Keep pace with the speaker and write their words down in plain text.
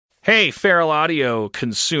Hey, Feral Audio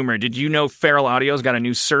consumer, did you know Feral Audio's got a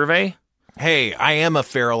new survey? Hey, I am a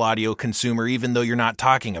Feral Audio consumer, even though you're not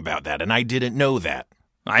talking about that, and I didn't know that.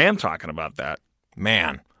 I am talking about that.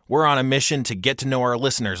 Man, we're on a mission to get to know our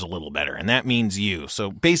listeners a little better, and that means you.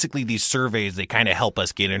 So basically, these surveys, they kind of help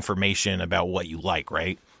us get information about what you like,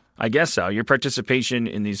 right? I guess so. Your participation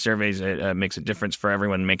in these surveys makes a difference for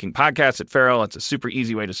everyone making podcasts at Feral. It's a super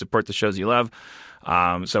easy way to support the shows you love.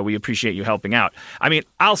 So we appreciate you helping out. I mean,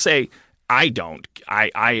 I'll say I don't.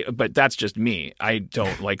 But that's just me. I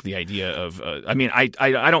don't like the idea of.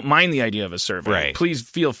 I don't mind the idea of a survey. Right. Please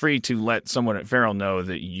feel free to let someone at Feral know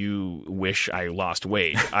that you wish I lost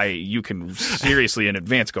weight. You can seriously in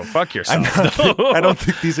advance go fuck yourself. I don't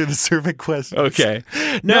think these are the survey questions. Okay.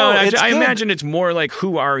 No, I imagine it's more like,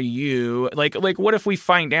 who are you? Like what if we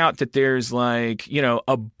find out that there's a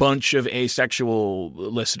bunch of asexual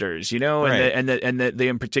listeners, right. and that they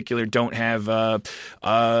in particular don't have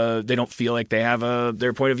they don't feel like they have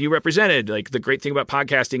their point of view represented. Like, the great thing about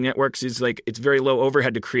podcasting networks is it's very low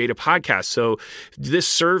overhead to create a podcast. So this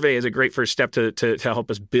survey is a great first step to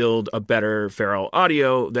help us build a better Feral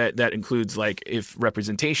Audio that includes if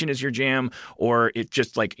representation is your jam, or it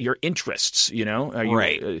just your interests,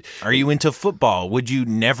 Right. Are you into football? Would you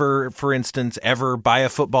never, for instance, ever buy a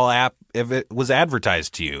football app if it was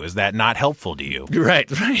advertised to you? Is that not helpful to you? Right.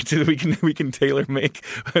 We can tailor make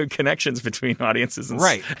connections between audiences and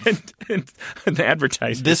and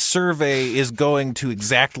advertising. This survey is going to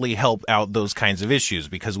exactly help out those kinds of issues,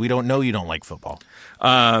 because we don't know you don't like football.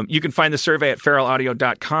 You can find the survey at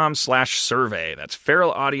feralaudio.com/survey. That's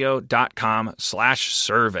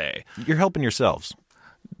feralaudio.com/survey. You're helping yourselves.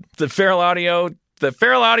 The Feral Audio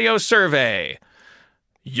survey.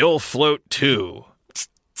 You'll float too.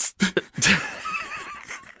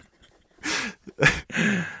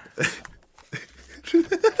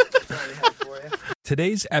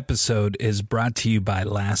 Today's episode is brought to you by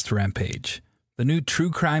Last Rampage, the new true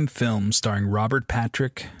crime film starring Robert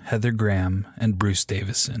Patrick, Heather Graham, and Bruce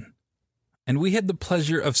Davison. And we had the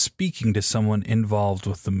pleasure of speaking to someone involved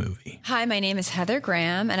with the movie. Hi, my name is Heather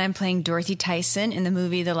Graham, and I'm playing Dorothy Tyson in the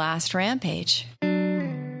movie The Last Rampage.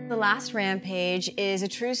 The Last Rampage is a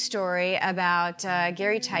true story about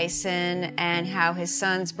Gary Tyson and how his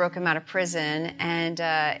sons broke him out of prison, and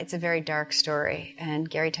it's a very dark story, and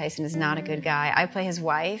Gary Tyson is not a good guy. I play his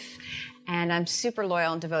wife, and I'm super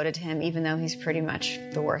loyal and devoted to him, even though he's pretty much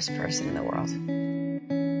the worst person in the world.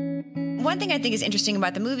 One thing I think is interesting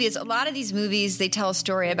about the movie is a lot of these movies, they tell a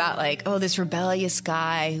story about this rebellious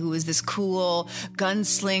guy who was this cool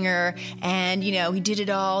gunslinger, and, he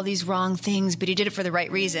did all these wrong things, but he did it for the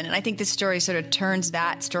right reason. And I think this story sort of turns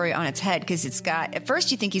that story on its head, because at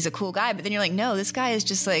first you think he's a cool guy, but then you're like, no, this guy is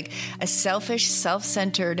just a selfish,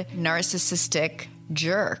 self-centered, narcissistic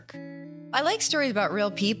jerk. I like stories about real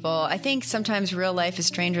people. I think sometimes real life is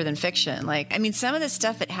stranger than fiction. Some of the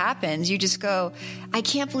stuff that happens, you just go, I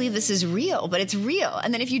can't believe this is real, but it's real.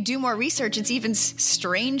 And then if you do more research, it's even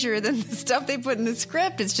stranger than the stuff they put in the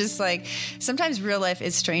script. It's just sometimes real life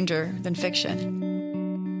is stranger than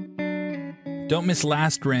fiction. Don't miss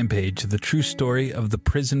Last Rampage, the true story of the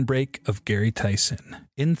prison break of Gary Tyson.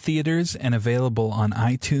 In theaters and available on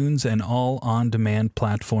iTunes and all on-demand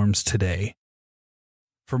platforms today.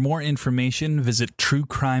 For more information, visit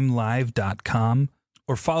truecrimelive.com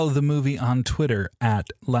or follow the movie on Twitter at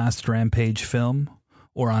Last Rampage Film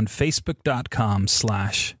or on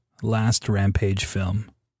Facebook.com/LastRampageFilm.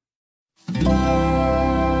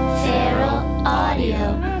 Feral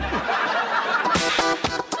Audio.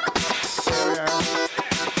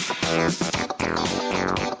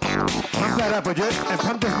 Pump that up, would you? And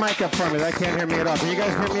pump this mic up for me. I can't hear me at all. Can you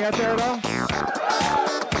guys hear me out there at all?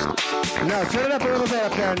 No, turn it up a little bit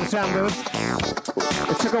up there in the sound booth.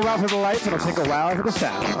 It took a while for the lights, it'll take a while for the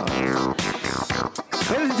sound.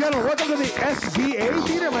 Ladies and gentlemen, welcome to the SVA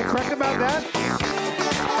Theater. Am I correct about that?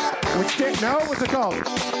 No? What's it called?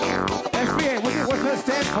 SVA. What's that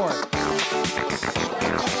stand for?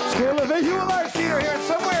 School of Visual Arts Theater here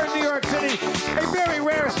somewhere in New York City. A very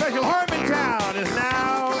rare special Harmontown is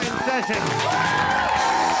now in session.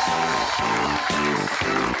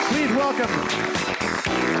 Please welcome,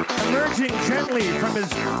 emerging gently from his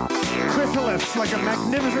chrysalis like a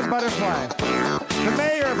magnificent butterfly, the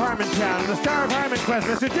mayor of Harmontown, the star of Harmon Quest,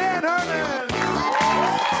 Mr. Dan Harmon!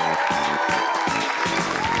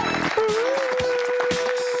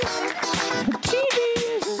 TV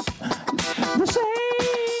isn't the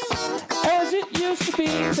same as it used to be.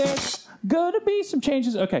 There's gonna be some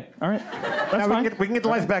changes. Okay, all right. That's fine. We can get the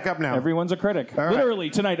lights back up now. Everyone's a critic. All right. Literally,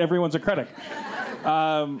 tonight, everyone's a critic.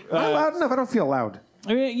 Not loud enough. I don't feel loud.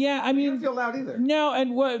 I mean, yeah, I mean... You don't feel loud either. No,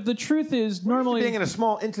 and what the truth is, normally... Being in a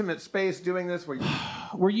small, intimate space doing this where you...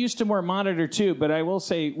 We're used to more monitor, too, but I will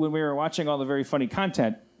say, when we were watching all the very funny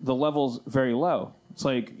content, the level's very low. It's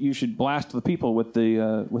like, you should blast the people with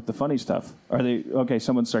the funny stuff. Are they... Okay,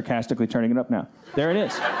 someone's sarcastically turning it up now. There it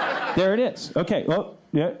is. There it is. Okay, well,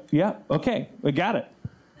 yeah, okay, we got it.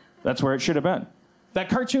 That's where it should have been. That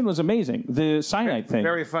cartoon was amazing. The cyanide thing.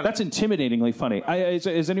 Very funny. That's intimidatingly funny.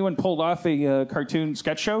 Has anyone pulled off a cartoon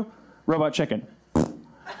sketch show? Robot Chicken. All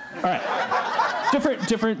right.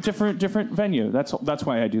 Different venue. That's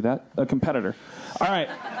why I do that. A competitor. All right.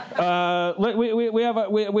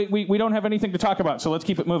 We don't have anything to talk about, so let's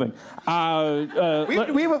keep it moving. We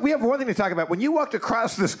have one thing to talk about. When you walked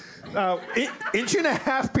across this inch and a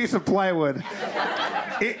half piece of plywood,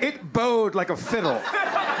 it bowed like a fiddle.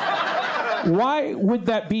 Why would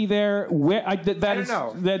that be there? I don't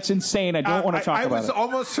know. That's insane. I don't want to talk about it. I was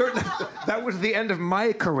almost certain that was the end of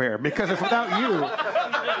my career, because if without you,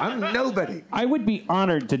 I'm nobody. I would be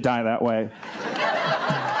honored to die that way,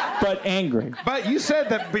 but angry. But you said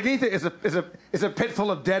that beneath it is a pit full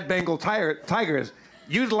of dead Bengal tigers.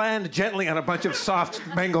 You'd land gently on a bunch of soft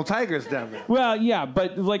Bengal tigers down there. Well, yeah,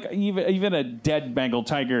 but like even a dead Bengal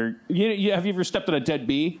tiger. Have you ever stepped on a dead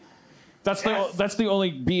bee? That's the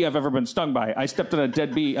only bee I've ever been stung by. I stepped on a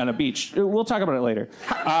dead bee on a beach. We'll talk about it later.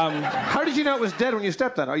 How did you know it was dead when you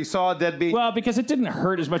stepped on it? Oh, you saw a dead bee? Well, because it didn't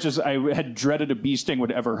hurt as much as I had dreaded a bee sting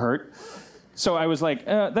would ever hurt. So I was like,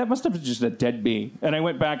 that must have been just a dead bee. And I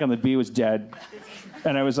went back and the bee was dead.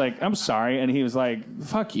 And I was like, I'm sorry. And he was like,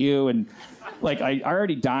 fuck you. And like, I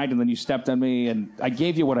already died and then you stepped on me and I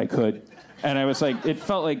gave you what I could. And I was like, it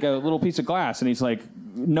felt like a little piece of glass. And he's like,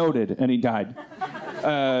 noted. And he died.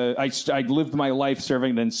 I lived my life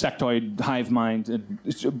serving an insectoid hive mind. And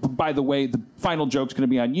by the way, the final joke's going to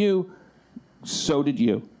be on you. So did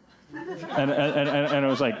you. And I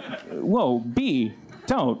was like, whoa, bee,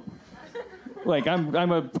 don't. Like I'm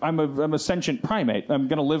a sentient primate. I'm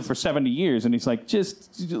going to live for 70 years. And he's like,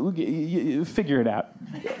 just figure it out.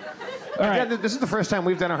 All right. Again, this is the first time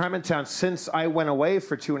we've done a Harmontown since I went away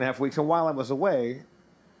for 2.5 weeks. And while I was away,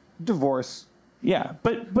 divorce. Yeah,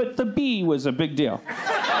 but the bee was a big deal.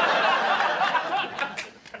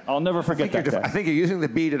 I'll never forget that. I think you're using the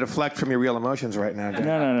bee to deflect from your real emotions right now,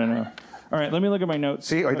 Dan. No. All right, let me look at my notes.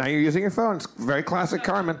 See, now you're using your phone. It's very classic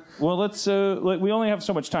Carmen. Well, let's. We only have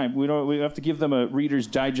so much time. We have to give them a Reader's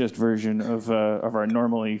Digest version of our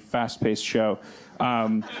normally fast-paced show.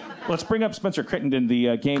 Let's bring up Spencer Crittenden,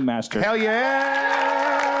 the game master. Hell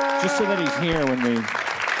yeah! Just so that he's here when we.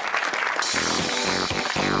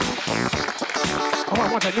 Oh, I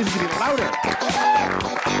want that music to be louder.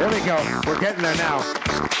 There we go. We're getting there now.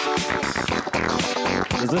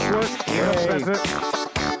 Does this work? Yeah,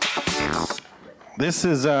 This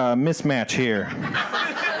is a mismatch here.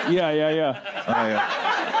 Yeah. Oh,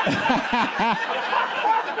 yeah.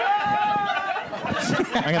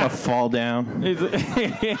 I'm going to fall down.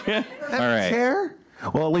 All right. Chair?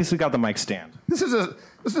 Well, at least we got the mic stand. This is a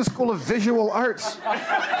school of visual arts.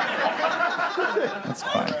 That's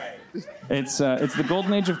fine. It's the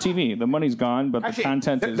golden age of TV. The money's gone, but the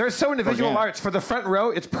content is... They're so into visual organic. arts. For the front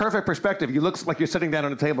row, it's perfect perspective. You look like you're sitting down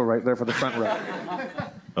on a table right there for the front row.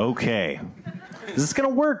 Okay. Is this going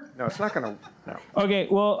to work? No, it's not going to... No. Okay,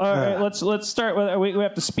 well, let's start with... We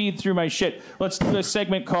have to speed through my shit. Let's do a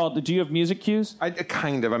segment called... Do you have music cues?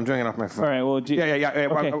 Kind of. I'm doing it off my phone. All right, well... Yeah. Okay,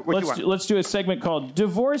 What do you want? let's do a segment called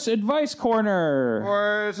Divorce Advice Corner.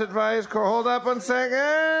 Divorce Advice Corner. Hold up 1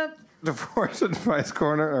 second. Divorce Advice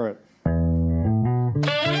Corner. All right.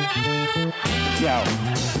 Yo,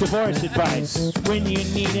 divorce advice. When you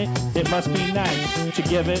need it, it must be nice. To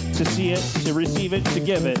give it, to see it, to receive it, to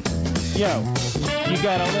give it. Yo, you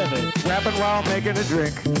gotta live it. Rapping while making a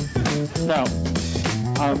drink. No,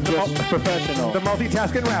 I'm just professional. The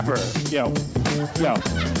multitasking rapper. Yo,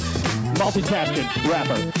 multitasking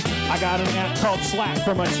rapper. I got an app called Slack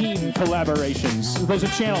for my team collaborations. There's a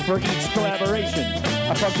channel for each collaboration.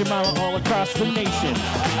 I fucked your mama all across the nation.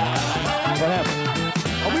 What happened?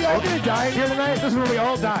 Are we all going to die here tonight? This is where we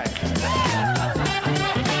all die.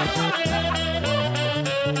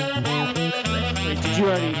 Wait, did you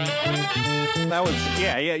already... That was...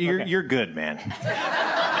 Yeah, you're good, man.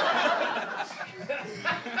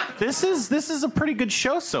 This is a pretty good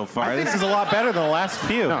show so far. This is a lot better than the last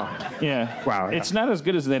few. No. Yeah. Wow. It's not as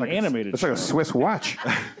good as that animated It's like a Swiss watch.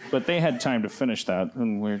 but they had time to finish that,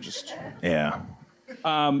 and we're just... Yeah.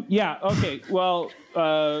 Yeah, okay. Well,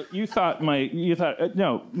 my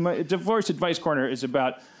divorce advice corner is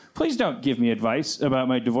about, please don't give me advice about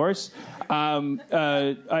my divorce.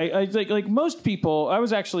 I like most people, I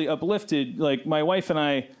was actually uplifted. Like, my wife and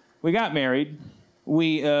I, we got married.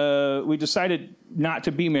 we decided not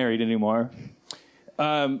to be married anymore.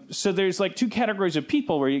 So there's like two categories of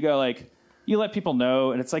people where you go like, you let people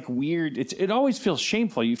know, and it's like weird. It always feels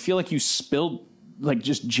shameful. You feel like you spilled like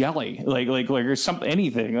just jelly, like or something,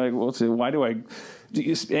 anything. Like, well, why do I?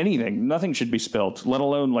 Anything, nothing should be spilled, let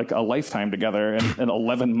alone like a lifetime together and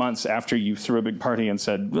 11 months after you threw a big party and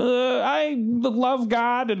said, I love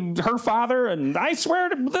God and her father, and I swear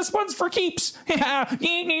this one's for keeps. And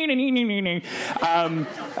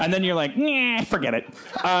then you're like, nah, forget it.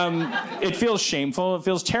 It feels shameful. It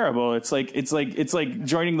feels terrible. It's like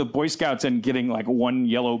joining the Boy Scouts and getting like one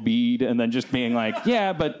yellow bead and then just being like,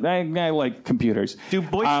 yeah, but I like computers. Do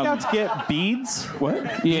Boy Scouts get beads?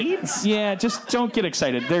 What? Beads? Yeah, just don't get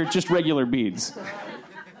excited. They're just regular beads.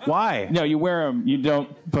 Why? No, you wear them. You don't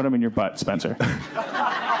put them in your butt, Spencer.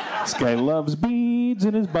 This guy loves beads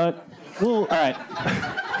in his butt. Well, all right.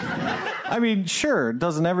 I mean, sure,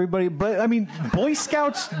 doesn't everybody? But I mean, Boy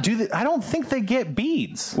Scouts I don't think they get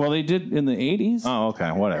beads. Well, they did in the 80s. Oh,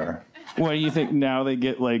 okay, whatever. What do you think now? They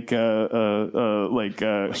get like solar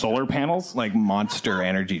panels, like Monster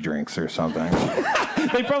energy drinks or something.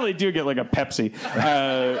 They probably do get like a Pepsi.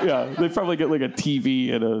 Yeah, they probably get like a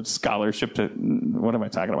TV and a scholarship to. What am I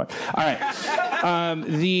talking about? All right.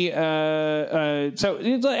 So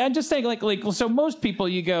I'm just saying, like, so most people,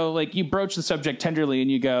 you go like, you broach the subject tenderly,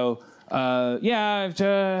 and you go, yeah,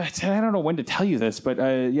 I don't know when to tell you this, but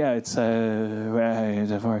yeah, it's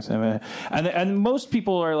divorce, and most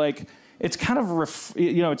people are like. It's kind of,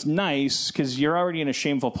 it's nice because you're already in a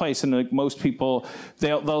shameful place. And like most people,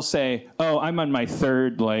 they'll say, oh, I'm on my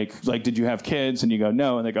third, like, did you have kids? And you go,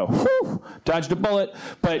 no. And they go, whew, dodged a bullet.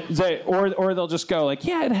 But or they'll just go like,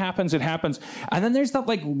 yeah, it happens. And then there's that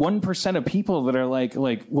like 1% of people that are like,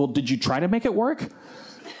 well, did you try to make it work?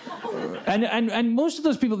 And most of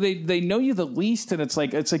those people, they know you the least, and it's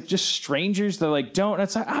like just strangers. They're like, don't.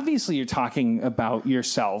 It's like, obviously you're talking about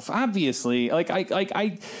yourself. Obviously, yeah.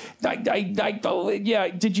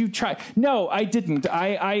 Did you try? No, I didn't.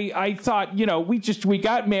 I thought, we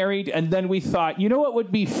got married, and then we thought, what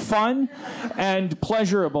would be fun and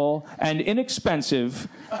pleasurable and inexpensive,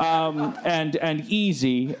 and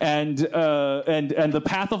easy and the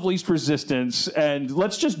path of least resistance, and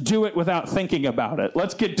let's just do it without thinking about it.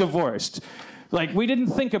 Let's get divorced. Like, we didn't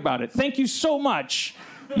think about it. Thank you so much.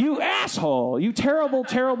 You asshole. You terrible,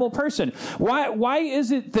 terrible person. Why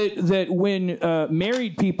is it that when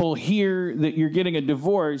married people hear that you're getting a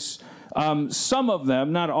divorce, some of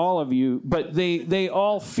them, not all of you, but they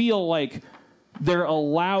all feel like they're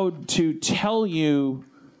allowed to tell you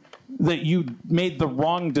that you made the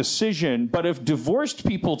wrong decision? But if divorced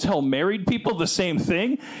people tell married people the same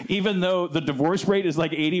thing, even though the divorce rate is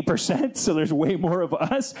like 80%, so there's way more of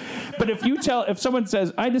us. But if someone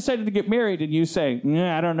says, I decided to get married, and you say,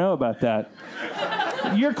 nah, I don't know about that,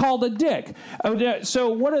 you're called a dick. So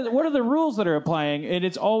what are the rules that are applying? And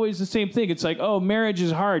it's always the same thing. It's like, oh, marriage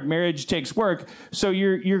is hard. Marriage takes work. So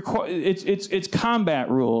it's combat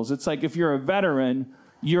rules. It's like, if you're a veteran,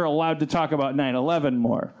 you're allowed to talk about 9/11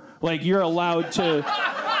 more. Like, you're allowed to,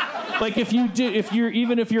 like, if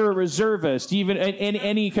you're a reservist, even in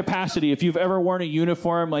any capacity, if you've ever worn a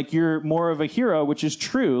uniform, like, you're more of a hero, which is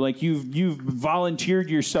true. Like, you've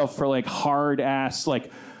volunteered yourself for like hard ass,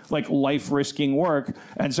 like life-risking work.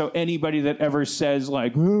 And so anybody that ever says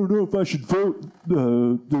like, I don't know if I should vote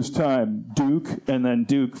this time, Duke, and then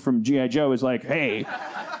Duke from G.I. Joe is like, hey,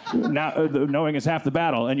 now knowing is half the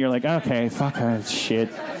battle. And you're like, okay, fuck shit.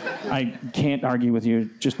 I can't argue with you.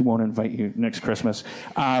 Just won't invite you next Christmas.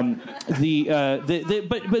 But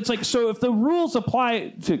it's like, so if the rules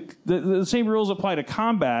apply to the same rules apply to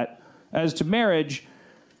combat as to marriage,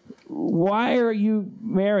 why are you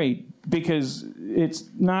married? Because it's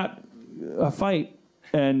not a fight,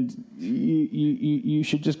 and you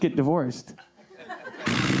should just get divorced.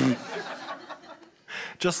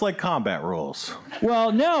 Just like combat rules.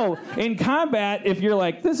 Well, no. In combat, if you're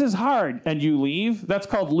like, this is hard, and you leave, that's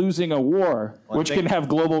called losing a war, which can have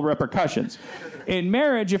global repercussions. In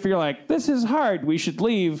marriage, if you're like, this is hard, we should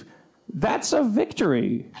leave, that's a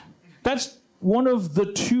victory. That's one of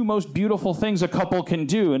the two most beautiful things a couple can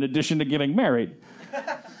do in addition to getting married.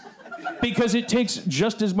 Because it takes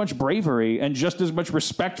just as much bravery and just as much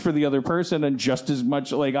respect for the other person, and just as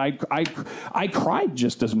much, like, I cried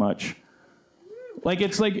just as much.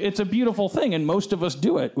 It's a beautiful thing, and most of us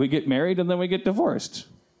do it. We get married and then we get divorced.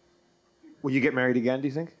 Will you get married again, do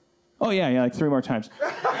you think? Oh yeah, like 3 more times.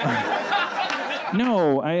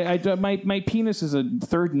 No, my penis is a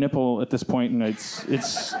third nipple at this point, and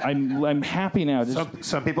I'm happy now.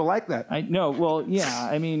 Some people like that. Well, yeah.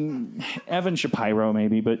 I mean, Evan Shapiro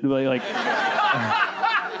maybe, but like.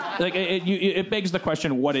 Like it begs the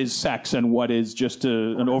question: what is sex and what is just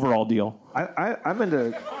an overall deal? I'm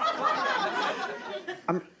into.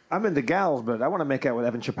 I'm into gals, but I want to make out with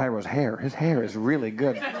Evan Shapiro's hair. His hair is really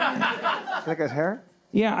good. That guy's hair?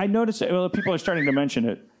 Yeah, I noticed it. Well, people are starting to mention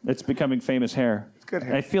it. It's becoming famous hair. It's good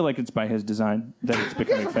hair. I feel like it's by his design that it's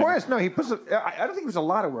becoming Yes, of famous. course. No, he puts. I don't think he puts a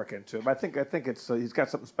lot of work into it, but I think it's he's got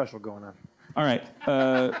something special going on. All right.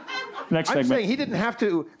 Next I'm segment. saying he didn't have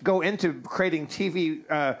to go into creating TV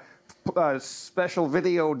special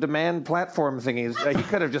video demand platform thingies. He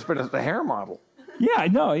could have just been a hair model. Yeah, I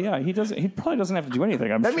know. Yeah, he doesn't. He probably doesn't have to do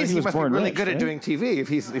anything. I'm That sure means he he was must be born really rich, good at right? doing TV if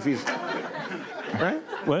he's right.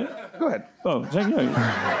 What? Go ahead. Oh,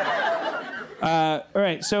 yeah. All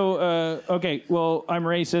right. So, okay. Well, I'm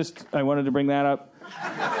racist. I wanted to bring that up.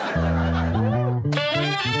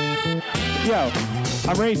 Yo,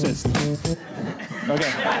 I'm racist.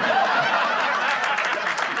 Okay.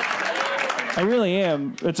 I really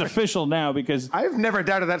am. It's official now because. I've never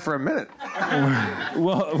doubted that for a minute.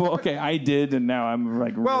 Well, okay, I did, and now I'm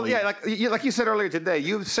like. Well, really... yeah, like you said earlier today,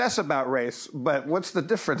 you obsess about race, but what's the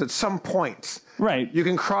difference? At some point, right, you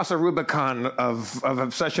can cross a Rubicon of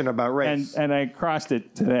obsession about race. And I crossed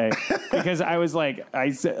it today because I was like,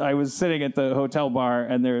 I was sitting at the hotel bar,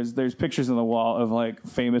 and there's pictures on the wall of like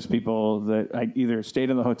famous people that I either stayed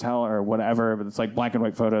in the hotel or whatever, but it's like black and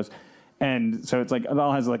white photos. And so it's like, it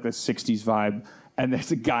all has like this 60s vibe. And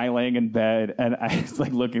there's a guy laying in bed, and I was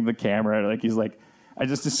like looking at the camera, like he's like, I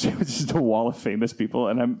just assume it's just a wall of famous people.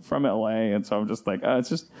 And I'm from LA, and so I'm just like, oh, it's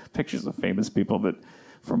just pictures of famous people that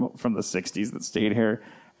from the 60s that stayed here.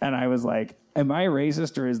 And I was like, am I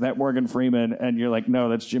racist or is that Morgan Freeman? And you're like, no,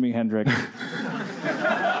 that's Jimi Hendrix.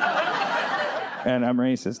 And I'm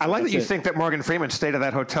racist. I like that you think that Morgan Freeman stayed at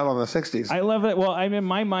that hotel in the 60s. I love it. Well, I'm in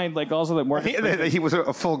my mind, like also that Morgan Freeman... He was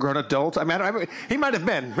a full-grown adult. I mean, he might have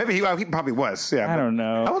been. Maybe he probably was. Yeah. I don't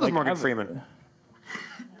know. How old is Like, Morgan Freeman?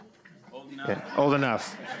 Old enough. Yeah, old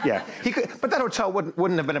enough. Yeah. But that hotel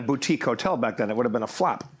wouldn't have been a boutique hotel back then. It would have been a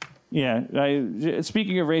flop. Yeah.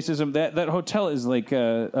 Speaking of racism, that hotel is like...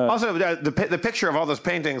 Also, the picture of all those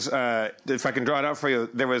paintings, if I can draw it out for you,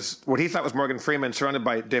 there was what he thought was Morgan Freeman surrounded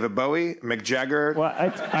by David Bowie, Mick Jagger, well, I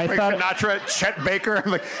Frank thought... Sinatra, Chet Baker,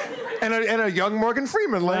 and a young Morgan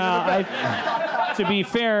Freeman laying in the bed. To be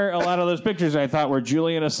fair, a lot of those pictures I thought were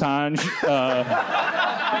Julian Assange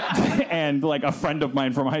and like a friend of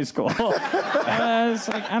mine from high school. It's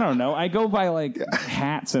like, I don't know. I go by like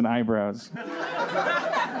hats and eyebrows.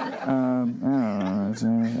 I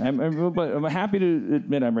don't know. But I'm happy to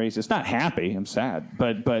admit I'm racist. Not happy. I'm sad.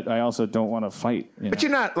 But I also don't want to fight. But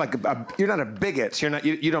you're not like you're not a bigot. You're not.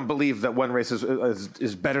 You don't believe that one race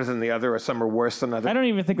is better than the other, or some are worse than others. I don't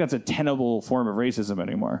even think that's a tenable form of racism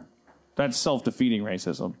anymore. That's self-defeating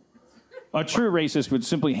racism. A true racist would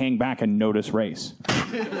simply hang back and notice race.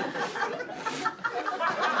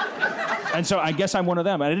 And so I guess I'm one of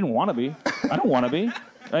them. I didn't want to be. I don't want to be.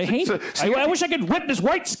 I hate it. I wish I could rip this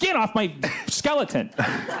white skin off my skeleton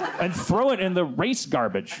and throw it in the race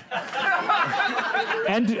garbage.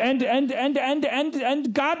 And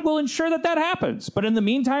God will ensure that happens. But in the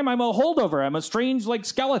meantime, I'm a holdover. I'm a strange like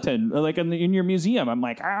skeleton, like in your museum. I'm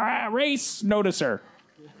like race noticer.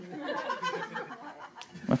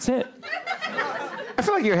 That's it. I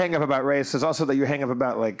feel like your hang up about race is also that you hang up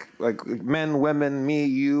about like men, women, me,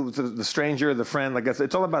 you, the stranger, the friend. Like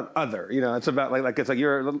it's all about other. You know, it's about like it's like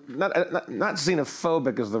you're not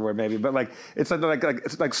xenophobic is the word maybe, but like it's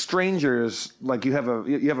like strangers. Like you have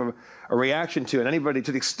a reaction to, and anybody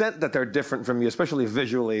to the extent that they're different from you, especially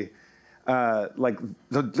visually. Look at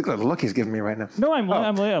the look he's giving me right now. No, I'm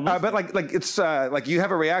but like it's like you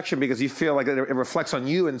have a reaction because you feel like it reflects on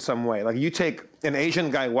you in some way. Like you take an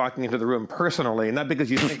Asian guy walking into the room personally, not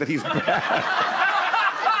because you think that he's bad.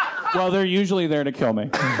 Well, they're usually there to kill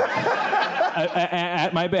me.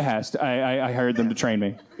 At my behest, I hired them to train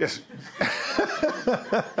me. Yes.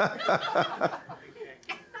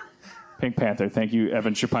 Pink Panther. Thank you,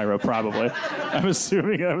 Evan Shapiro. Probably. I'm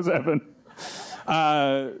assuming that was Evan.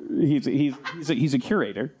 He's a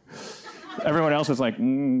curator. Everyone else was like,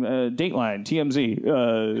 Dateline,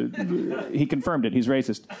 TMZ. He confirmed it. He's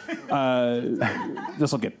racist.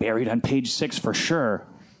 This will get buried on page 6 for sure.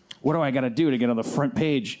 What do I got to do to get on the front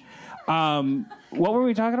page? What were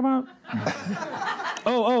we talking about?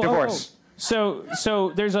 Divorce.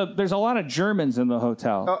 So there's a lot of Germans in the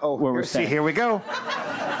hotel. Where we're staying. Here we go.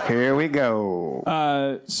 Here we go.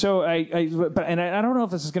 So I don't know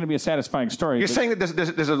if this is going to be a satisfying story. You're saying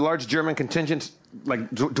that there's a large German contingent like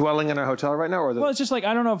dwelling in our hotel right now, or well, it's just like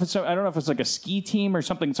I don't know if it's like a ski team or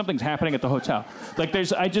something. Something's happening at the hotel. Like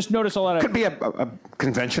I just noticed a lot of. Could be a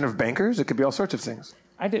convention of bankers. It could be all sorts of things.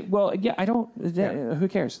 I did well. Yeah, I don't. Who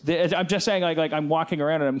cares? I'm just saying, like I'm walking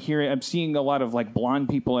around and I'm seeing a lot of like blonde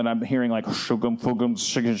people, and I'm hearing like shugum fugum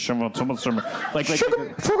shugum shugum like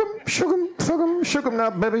shugum fugum shugum shugum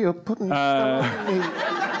now, baby, you're putting.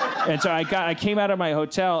 And so I came out of my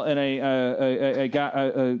hotel and I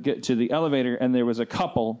get to the elevator, and there was a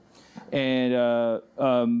couple, and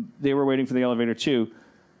they were waiting for the elevator too.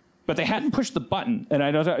 But they hadn't pushed the button, and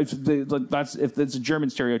I don't know if it's a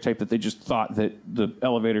German stereotype that they just thought that the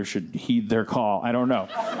elevator should heed their call. I don't know.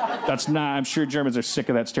 That's not. I'm sure Germans are sick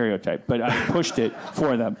of that stereotype, but I pushed it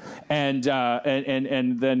for them, and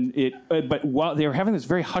then it. But while they were having this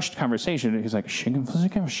very hushed conversation, he's like, and she's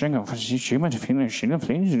like, and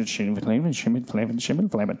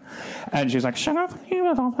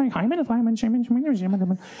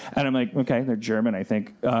I'm like, okay, they're German. I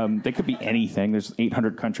think they could be anything. There's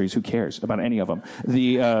 800 countries. Who cares about any of them?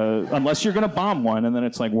 Unless you're going to bomb one, and then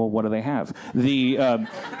it's like, well, what do they have?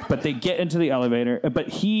 But they get into the elevator, but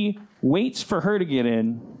he waits for her to get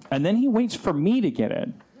in, and then he waits for me to get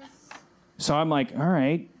in. So I'm like, all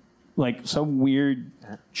right, like some weird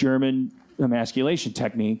German emasculation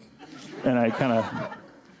technique, and I kind of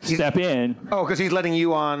step in. Oh, because he's letting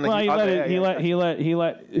you on. Well, he let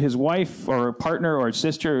his wife or partner or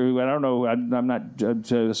sister, who I don't know, I'm not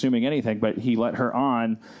assuming anything, but he let her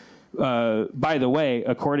on. By the way,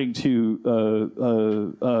 according to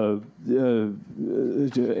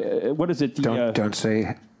what is it? Don't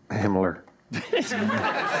say Himmler.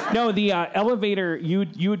 No, the elevator.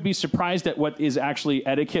 You would be surprised at what is actually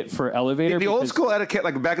etiquette for elevator. The old school etiquette,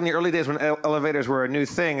 like back in the early days when elevators were a new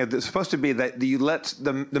thing, it's supposed to be that you let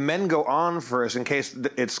the men go on first in case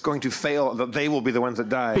it's going to fail. That they will be the ones that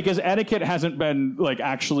die. Because etiquette hasn't been like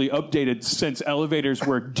actually updated since elevators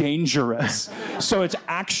were dangerous. So it's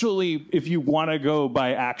actually, if you want to go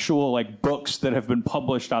by actual like books that have been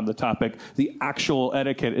published on the topic, the actual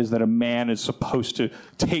etiquette is that a man is supposed to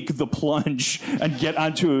take the plunge and get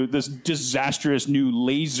onto this disastrous new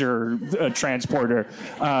laser transporter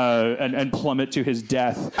and plummet to his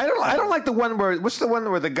death. I don't like the one where, what's the one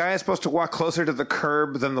where the guy is supposed to walk closer to the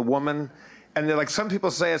curb than the woman? And they're like, some people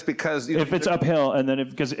say it's because if it's uphill, and then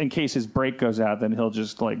because in case his brake goes out, then he'll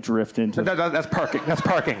just like drift into. That's parking. That's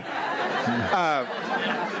parking.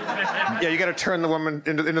 Yeah, you got to turn the woman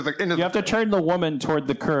into the. You have to turn the woman toward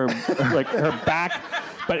the curb, like her back.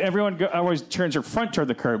 But everyone always turns her front toward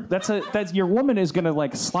the curb. That's your woman is going to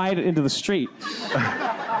like slide into the street.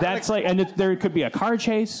 That's like, and there could be a car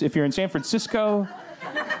chase if you're in San Francisco.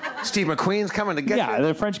 Steve McQueen's coming to get you. Yeah,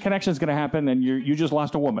 the French Connection is going to happen, and you just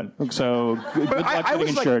lost a woman. So good luck getting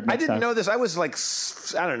insured next I didn't time. know this. I was like,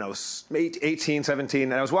 I don't know, 18, 17,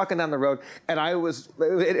 and I was walking down the road, and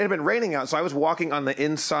it had been raining out, so I was walking on the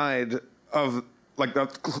inside of like the.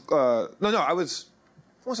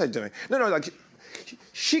 What was I doing? Like.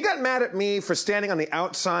 She got mad at me for standing on the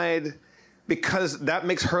outside because that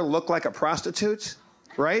makes her look like a prostitute,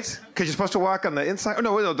 right? Because you're supposed to walk on the inside. Oh,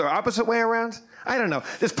 no, the opposite way around? I don't know.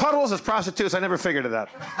 There's puddles as prostitutes. I never figured it out.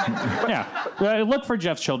 Yeah. Look for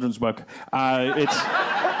Jeff's children's book. It's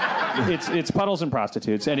puddles and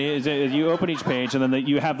prostitutes. And you open each page, and then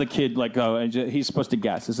you have the kid like go, and he's supposed to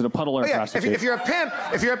guess. Is it a puddle or a prostitute? If you're a pimp.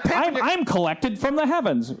 I'm collected from the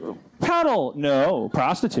heavens. Puddle. No.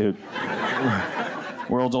 Prostitute.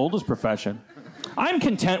 World's oldest profession. I'm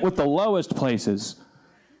content with the lowest places.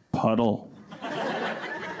 Puddle.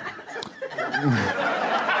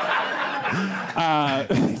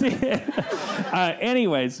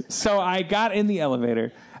 Anyways, so I got in the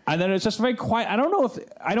elevator, and then it was just very quiet. I don't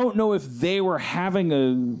know if they were having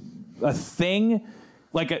a thing,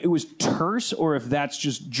 like it was terse, or if that's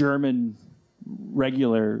just German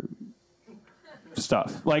regular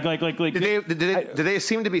stuff. Did they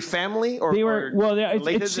seem to be family or they were? Well,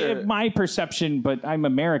 it's my perception, but I'm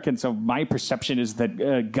American, so my perception is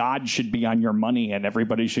that God should be on your money and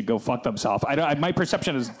everybody should go fuck themselves. My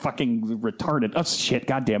perception is fucking retarded. Oh shit!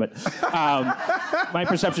 God damn it! My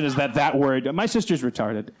perception is that word. My sister's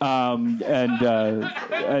retarded,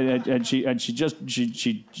 and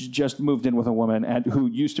she just moved in with a woman who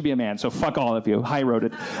used to be a man. So fuck all of you. High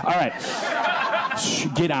roaded. All right.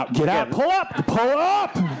 Get out. Pull up.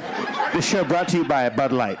 This show brought to you by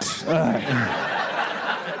Bud Light.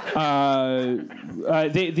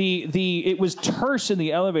 It was terse in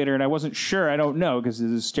the elevator, and I wasn't sure. I don't know, because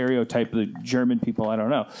there's a stereotype of the German people. I don't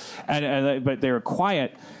know, but they were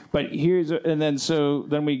quiet. But then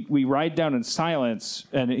we ride down in silence,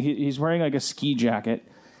 and he's wearing like a ski jacket,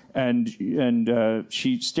 and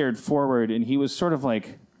she stared forward, and he was sort of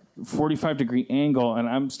like 45-degree angle, and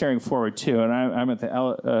I'm staring forward too, and I'm at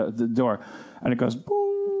the door, and it goes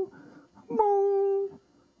boom, boom,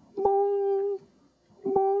 boom,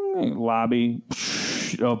 boom, lobby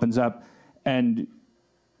opens up, and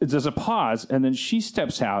there's a pause, and then she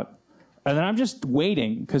steps out, and then I'm just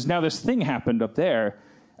waiting because now this thing happened up there,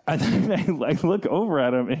 and then I look over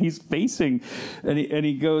at him, and he's facing, and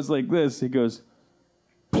he goes like this. He goes,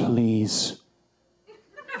 "Please."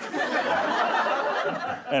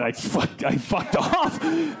 And I fucked off.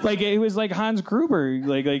 Like it was like Hans Gruber.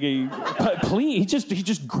 Please. He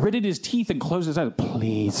just gritted his teeth and closed his eyes.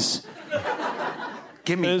 Please.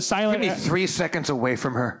 Give me 3 seconds away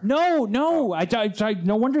from her. No. No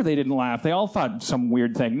wonder they didn't laugh. They all thought some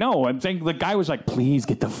weird thing. No, I'm saying the guy was like, please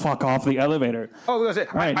get the fuck off the elevator. Oh, was it?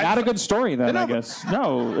 All right, not a good story then, I guess.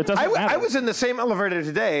 No, it doesn't matter. I was in the same elevator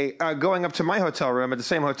today, going up to my hotel room at the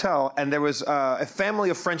same hotel, and there was a family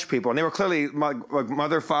of French people, and they were clearly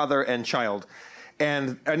mother, father, and child.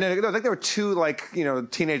 And I think there were two,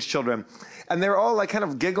 teenage children. And they were all, kind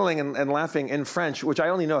of giggling and laughing in French, which I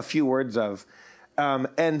only know a few words of.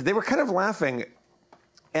 And they were kind of laughing,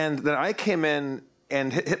 and then I came in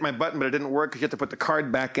and hit my button, but it didn't work because you had to put the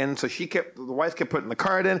card back in. So the wife kept putting the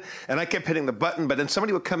card in, and I kept hitting the button. But then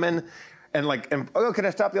somebody would come in can I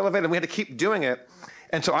stop the elevator? And we had to keep doing it.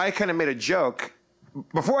 And so I kind of made a joke.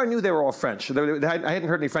 Before I knew they were all French, I hadn't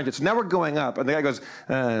heard any French. So now we're going up, and the guy goes,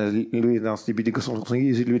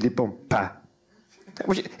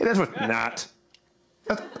 which it ends with not.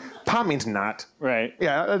 Pa means not. Right.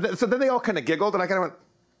 Yeah. So then they all kind of giggled, and I kind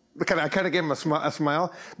of gave him a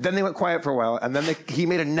smile. Then they went quiet for a while, and then he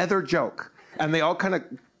made another joke, and they all kind of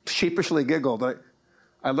sheepishly giggled.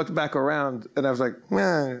 I looked back around, and I was like,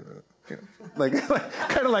 I get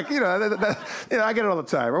it all the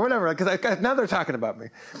time, or whatever, because now they're talking about me,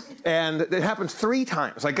 and it happens 3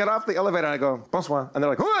 times. I get off the elevator, and I go, bonsoir, and they're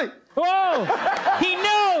like, Hoi! Whoa! He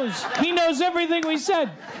knows everything we said.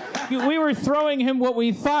 We were throwing him what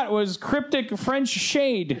we thought was cryptic French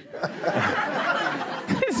shade.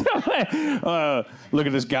 Look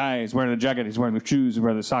at this guy. He's wearing the jacket. He's wearing the shoes. He's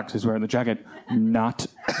wearing the socks. He's wearing the jacket. Not.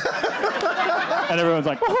 And everyone's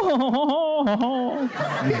like, no,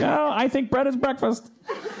 I think bread is breakfast.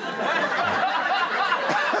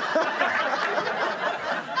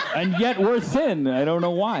 And yet we're thin. I don't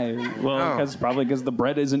know why. Well, probably because the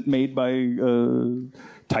bread isn't made by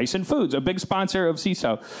Tyson Foods, a big sponsor of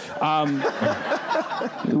SeeSo.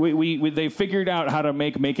 They figured out how to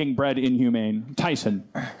make making bread inhumane. Tyson.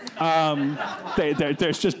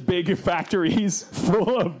 There's just big factories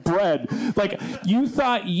full of bread. Like, you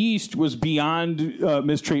thought yeast was beyond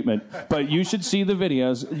mistreatment, but you should see the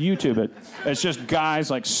videos. YouTube it. It's just guys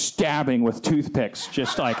like stabbing with toothpicks,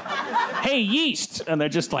 just like, hey, yeast! And they're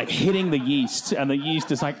just like hitting the yeast, and the yeast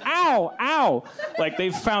is like, ow, ow! Like,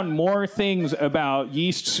 they've found more things about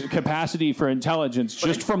yeast's capacity for intelligence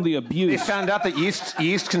just from the abuse. They found out that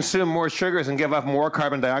yeast consume more sugars and give off more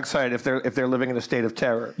carbon dioxide if they're living in a state of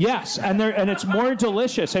terror. Yes, and it's more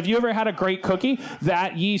delicious. Have you ever had a great cookie?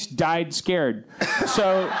 That yeast died scared.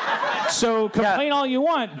 So complain all you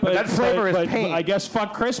want, but that flavor is pain. I guess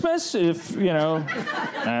fuck Christmas. If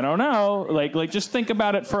I don't know. Like just think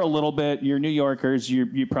about it for a little bit. You're New Yorkers.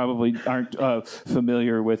 You probably aren't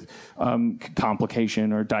familiar with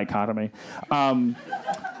complication or dichotomy.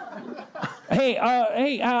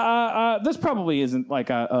 This probably isn't like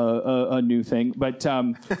a new thing, but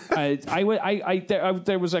there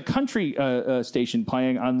was a country station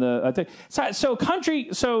playing on the thing. So country.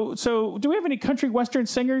 So do we have any country western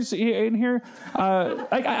singers in here?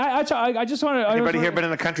 I just want to. Anybody here been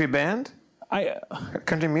in a country band?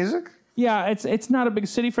 Country music? Yeah, it's not a big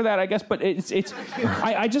city for that, I guess, but I'm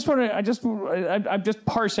just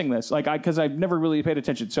parsing this, because I've never really paid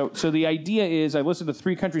attention. So the idea is, I listened to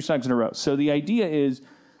 3 country songs in a row. So the idea is,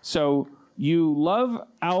 so you love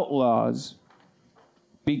outlaws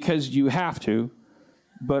because you have to,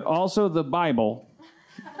 but also the Bible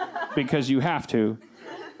because you have to,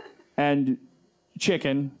 and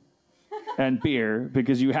chicken and beer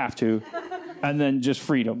because you have to, and then just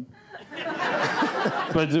freedom.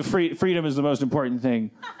 But the freedom is the most important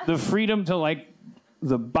thing. The freedom to like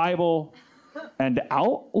the Bible and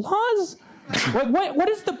outlaws? Like what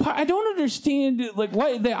is the I don't understand like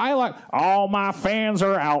what I like all my fans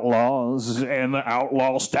are outlaws and the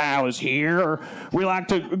outlaw style is here. We like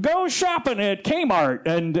to go shopping at Kmart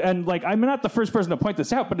and like I'm not the first person to point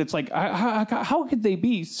this out, but it's like how could they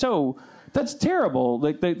be so that's terrible.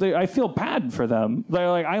 Like I feel bad for them. They're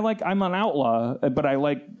like I'm an outlaw, but I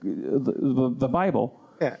like the Bible.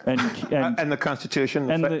 Yeah. And the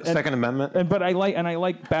Constitution, and the Second Amendment. But I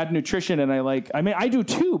like bad nutrition, and I do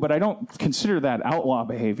too, but I don't consider that outlaw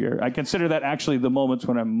behavior. I consider that actually the moments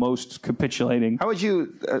when I'm most capitulating. How would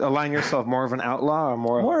you align yourself? More of an outlaw or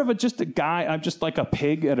more of just a guy? I'm just like a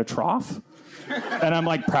pig at a trough. And I'm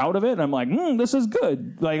like proud of it. And I'm like, this is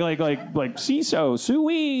good. Like SeeSo,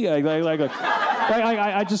 sui.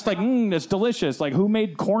 I just like, it's delicious. Like, who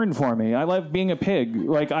made corn for me? I love being a pig.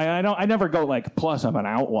 Like, I never go like, plus I'm an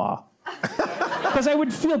outlaw. Because I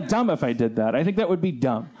would feel dumb if I did that. I think that would be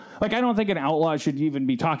dumb. Like, I don't think an outlaw should even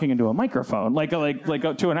be talking into a microphone. Like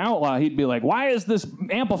to an outlaw, he'd be like, why is this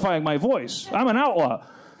amplifying my voice? I'm an outlaw.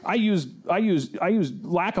 I use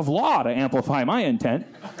lack of law to amplify my intent.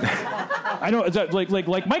 I know,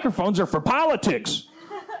 like microphones are for politics.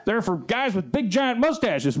 They're for guys with big giant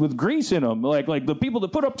mustaches with grease in them, like the people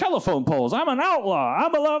that put up telephone poles. I'm an outlaw.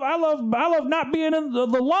 I love not being in the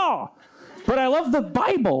law. But I love the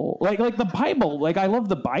Bible. Like the Bible. Like, I love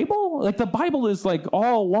the Bible. Like, the Bible is like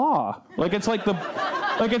all law. Like, it's like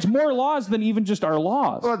it's more laws than even just our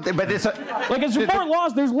laws. Well, but it's more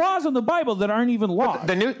laws. There's laws in the Bible that aren't even laws.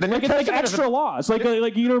 The New Testament, it's like extra laws.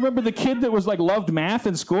 Like you remember the kid that was like loved math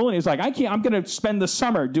in school, and he's like, I'm going to spend the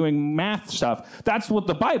summer doing math stuff. That's what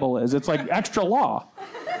the Bible is. It's like extra law.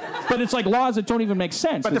 But it's like laws that don't even make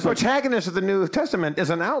sense. But it's the protagonist of the New Testament is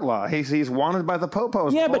an outlaw. He's wanted by the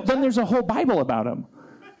popos. Yeah, but then there's a whole Bible about him.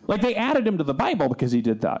 Like, they added him to the Bible because he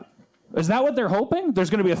did that. Is that what they're hoping? There's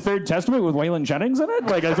going to be a third testament with Waylon Jennings in it?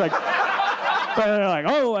 Like, it's like... They're like,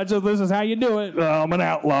 oh, this is how you do it. Oh, I'm an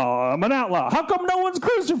outlaw. I'm an outlaw. How come no one's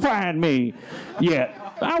crucifying me yet?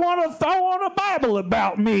 I want a Bible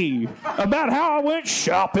about me, about how I went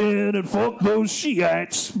shopping and fucked those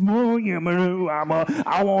Shiites.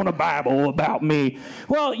 I want a Bible about me.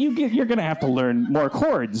 Well, you're going to have to learn more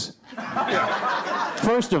chords.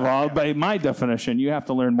 First of all, by my definition, you have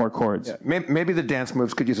to learn more chords. Yeah, maybe the dance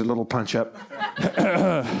moves could use a little punch up.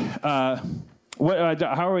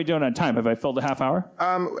 How are we doing on time? Have I filled a half hour?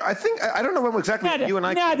 I think I don't know when exactly you and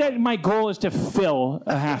I. My goal is to fill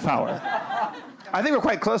a half hour. I think we're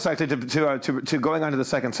quite close, actually, to going on to the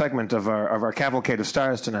second segment of our cavalcade of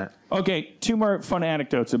stars tonight. Okay, 2 more fun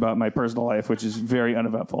anecdotes about my personal life, which is very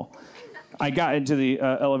uneventful. I got into the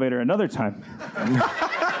elevator another time.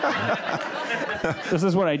 This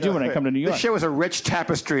is what I do when I come to New York. This show is a rich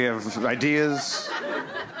tapestry of ideas.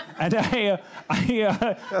 And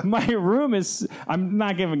my room is, I'm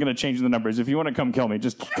not even going to change the numbers. If you want to come kill me,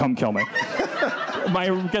 just come kill me.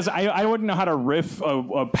 Because I wouldn't know how to riff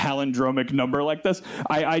a palindromic number like this.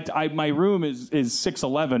 My room is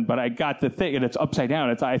 611, but I got the thing, and it's upside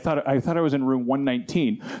down. I thought I was in room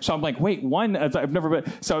 119. So I'm like, wait, one? I've never been.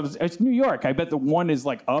 So it's New York. I bet the one is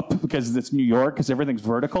like up because it's New York, because everything's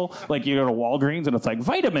vertical. Like, you go to Walgreens, and it's like,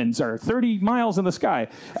 vitamins are 30 miles in the sky.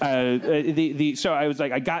 So I was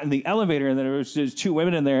like, I got in the elevator, and then there's 2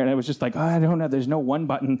 women in there, and I was just like, I don't know, there's no 1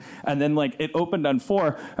 button. And then like it opened on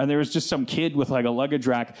 4, and there was just some kid with like a luggage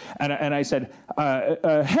rack, and I said,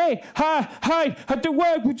 hey, hi, how do you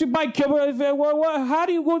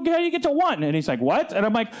get to 1? And he's like, what? And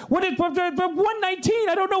I'm like, what is 119?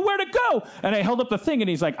 I don't know where to go. And I held up the thing, and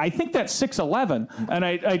he's like, I think that's 611. And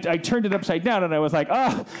I turned it upside down, and I was like,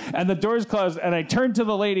 oh, and the doors closed, and I turned to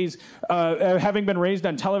the ladies, having been raised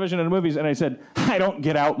on television and movies, and I said, I don't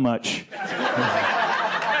get out much.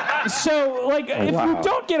 So, like, if you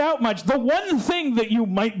don't get out much, the one thing that you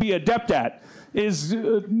might be adept at is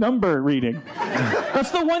number reading.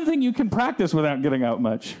 That's the one thing you can practice without getting out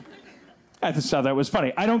much. I just thought that was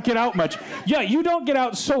funny. I don't get out much. Yeah, you don't get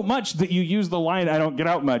out so much that you use the line, I don't get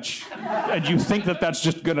out much, and you think that that's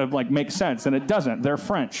just going to, like, make sense, and it doesn't. They're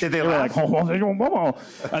French. Did they were laugh? like,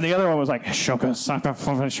 and the other one was like, and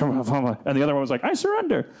the other one was like, I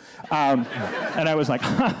surrender. And I was like,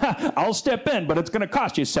 I'll step in, but it's going to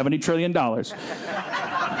cost you $70 trillion.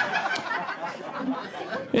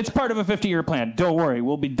 It's part of a 50-year plan. Don't worry,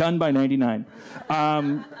 we'll be done by 99.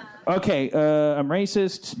 Okay, I'm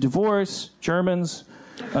racist, divorce, Germans,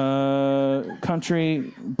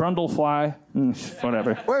 country, brundlefly,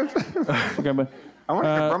 whatever. I want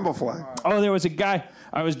to brumblefly. Oh, there was a guy.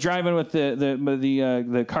 I was driving with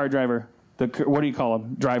the car driver. What do you call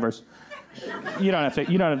them? Drivers. You don't have to.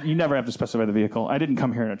 You never have to specify the vehicle. I didn't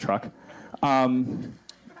come here in a truck.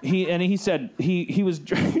 He said he was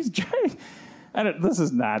driving. This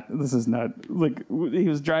is not like he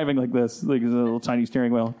was driving like this, like a little tiny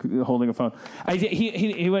steering wheel, holding a phone.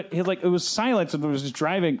 He went like it was silence and it was just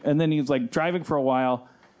driving, and then he was like driving for a while,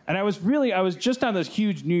 and I was just on this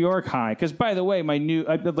huge New York high because by the way,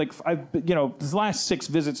 these last 6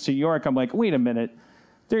 visits to New York, I'm like, wait a minute.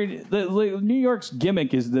 New York's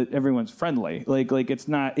gimmick is that everyone's friendly. Like it's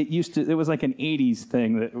not. It was like an '80s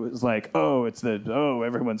thing that was like,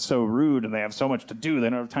 everyone's so rude and they have so much to do. They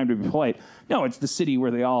don't have time to be polite. No, it's the city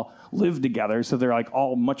where they all live together, so they're like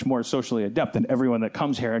all much more socially adept than everyone that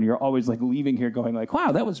comes here. And you're always like leaving here going like,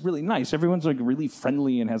 wow, that was really nice. Everyone's like really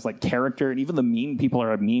friendly and has like character, and even the mean people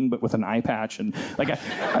are mean but with an eye patch, and like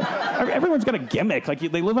everyone's got a gimmick. Like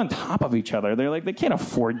they live on top of each other. They're like they can't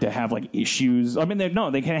afford to have like issues. I mean, they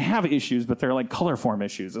can have issues, but they're like color form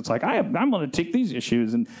issues. It's like I'm going to take these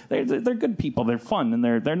issues, and they're good people. They're fun and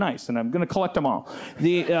they're nice, and I'm going to collect them all.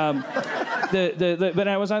 But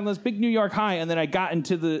I was on this big New York high, and then I got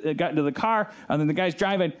into the car, and then the guy's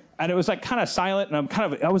driving, and it was like kind of silent,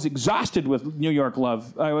 and I was exhausted with New York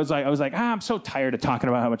love. I was like, I'm so tired of talking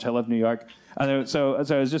about how much I love New York. And then, so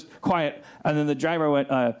I was just quiet, and then the driver went,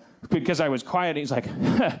 because I was quiet, he's like,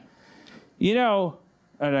 you know,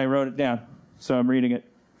 and I wrote it down, so I'm reading it.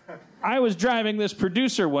 I was driving this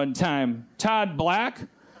producer one time, Todd Black,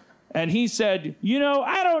 and he said, you know,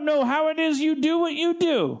 I don't know how it is you do what you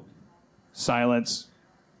do. Silence.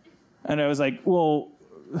 And I was like, well,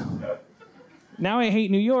 now I hate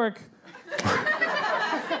New York.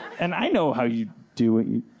 And I know how you do what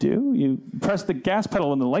you do. You press the gas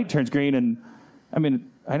pedal when the light turns green, and I mean,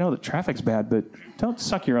 I know the traffic's bad, but don't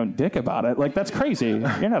suck your own dick about it. Like, that's crazy.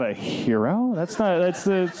 You're not a hero.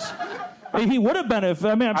 He would have been if,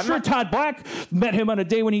 I'm sure Todd Black met him on a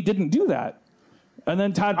day when he didn't do that. And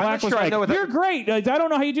then Todd Black was like, you're great. I don't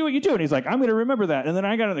know how you do what you do. And he's like, I'm going to remember that. And then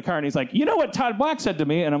I got in the car, and he's like, you know what Todd Black said to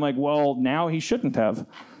me? And I'm like, well, now he shouldn't have.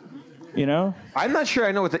 You know? I'm not sure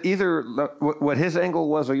I know what his angle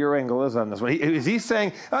was or your angle is on this one. Is he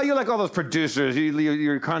saying, oh, you're like all those producers.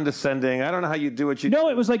 You're condescending. I don't know how you do what you do. No,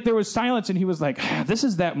 it was like there was silence, and he was like, this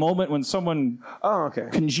is that moment when someone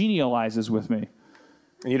congenializes with me.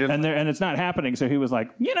 And it's not happening, so he was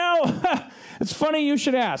like, you know, it's funny you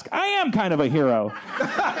should ask. I am kind of a hero.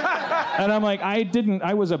 And I'm like,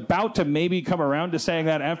 I was about to maybe come around to saying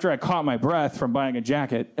that after I caught my breath from buying a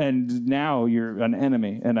jacket, and now you're an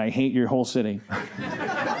enemy, and I hate your whole city.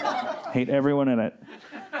 Hate everyone in it.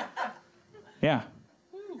 Yeah.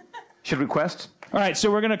 Should we quest? All right,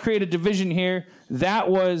 so we're going to create a division here. That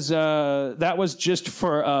was just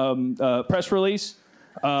for press release.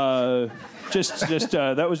 That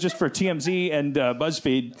was just for TMZ and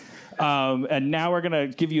BuzzFeed, and now we're gonna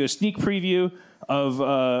give you a sneak preview of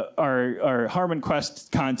our Harmon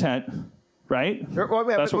Quest content. Right? Well,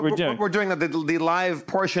 that's what we're doing. We're doing the live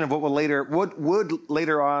portion of what would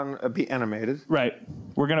later on be animated. Right.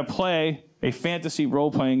 We're gonna play a fantasy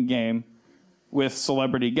role-playing game with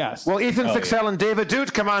celebrity guests. Well, Ethan Fixell and David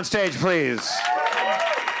Doot, come on stage, please.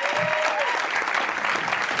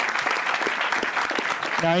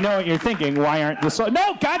 Now, I know what you're thinking. Why aren't the...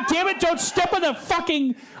 No, God damn it, don't step on the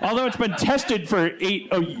fucking... Although it's been tested for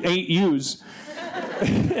 8 U's. Do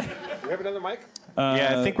we have another mic?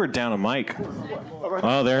 Yeah, I think we're down a mic.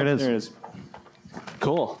 Oh, there it is. There it is.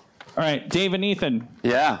 Cool. All right, Dave and Ethan.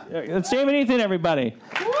 Yeah. It's Dave and Ethan, everybody.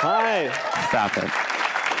 Hi. Stop it.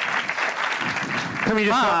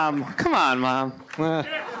 Come on, Mom.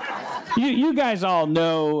 You guys all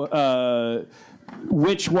know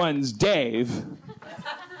which one's Dave.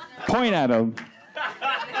 Point at him.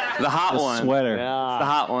 The hot one. Sweater. Yeah. It's the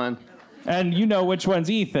hot one. And you know which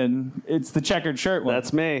one's Ethan. It's the checkered shirt one.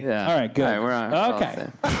 That's me. Yeah. All right, good. All right, we're on. Okay.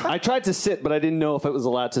 I tried to sit, but I didn't know if it was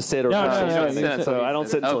allowed to sit or No, not. So I don't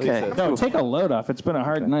sit until he sits. No, take a load off. It's been a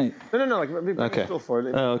hard night. No. Okay. Go for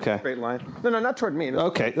it. Oh, okay. Straight line. No, not toward me.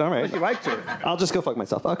 Okay, all right. If you like to. I'll just go fuck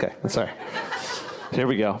myself. Okay, sorry. Here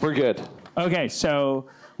we go. We're good. Okay, so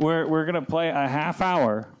we're gonna play a half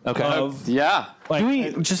hour. Okay. Of, Yeah.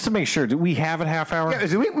 like, Just to make sure, do we have a half hour?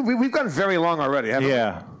 Yeah, we've gone very long already, haven't we?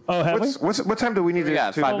 Yeah. Oh, have we? What time do we need to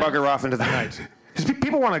bugger off into the night? Because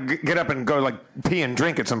people want to get up and go like pee and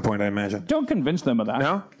drink at some point, I imagine. Don't convince them of that.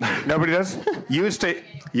 No? Nobody does? You would stay...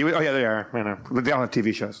 Oh, yeah, they are. I know. They all have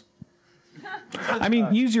TV shows. I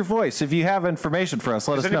mean, use your voice. If you have information for us,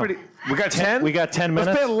 let us know. We got 10? We got 10 minutes.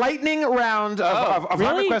 Let's play a lightning round of really?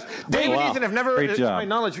 Harmon Quest. Dave and Ethan have never, Great to job. my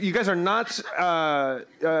knowledge, you guys are not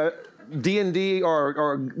D&D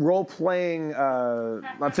or role-playing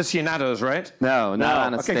aficionados, right? No, not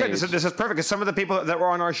on a Okay, stage. good. This is perfect because some of the people that were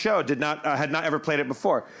on our show had not ever played it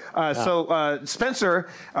before. So Spencer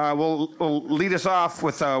will lead us off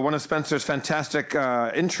with one of Spencer's fantastic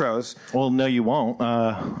intros. Well, no, you won't.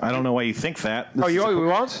 I don't know why you think that. We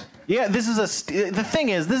won't? Yeah, this is the thing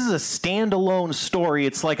is, this is a standalone story.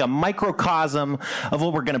 It's like a microcosm of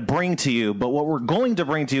what we're going to bring to you. But what we're going to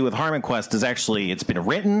bring to you with Harmon Quest is actually, it's been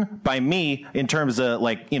written by me in terms of,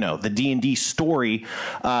 like, you know, the D&D story.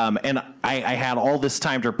 And I had all this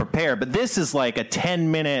time to prepare, but this is like a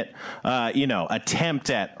 10-minute, attempt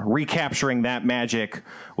at recapturing that magic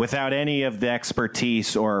without any of the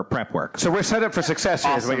expertise or prep work. So we're set up for success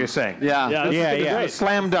here, is what you're saying. Yeah.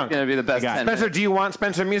 Slam dunk. It's going to be the best. Spencer, do you want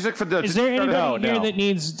Spencer music for the? Is there anybody here that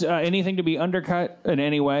needs anything to be undercut in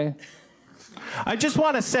any way? I just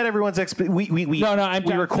want to set everyone's we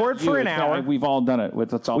record for an hour. We've all done it.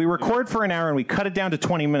 That's all. We record for an hour and we cut it down to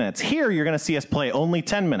 20 minutes. Here, you're going to see us play only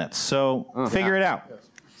 10 minutes. So figure it out.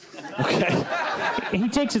 Okay. He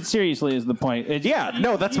takes it seriously, is the point.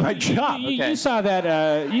 That's my job. You saw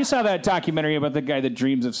that. You saw that documentary about the guy that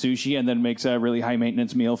dreams of sushi and then makes a really high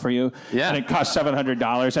maintenance meal for you. Yeah. And it costs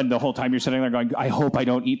 $700, and the whole time you're sitting there going, "I hope I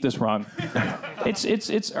don't eat this wrong." It's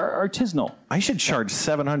artisanal. I should charge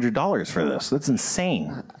 $700 for this. That's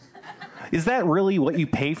insane. Is that really what you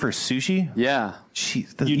pay for sushi? Yeah.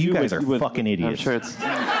 Jeez, you guys are fucking idiots. I'm sure it's...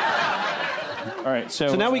 All right,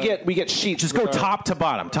 so now we get sheets. Just go top to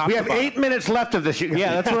bottom. We have 8 minutes left of this.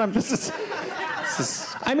 Yeah, that's what I'm.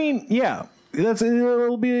 I mean, yeah,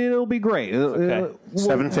 it'll be great. Okay.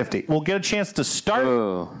 7:50. We'll get a chance to start.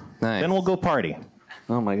 Oh, nice. Then we'll go party.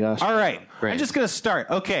 Oh my gosh. All right, Great. I'm just gonna start.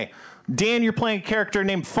 Okay, Dan, you're playing a character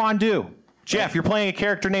named Fondue. Jeff, you're playing a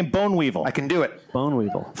character named Bone Weevil. I can do it. Bone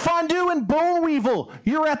Weevil. Fondue and Bone Weevil,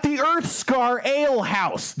 you're at the Earthscar Ale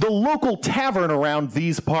House, the local tavern around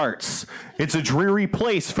these parts. It's a dreary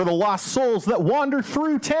place for the lost souls that wander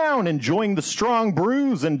through town, enjoying the strong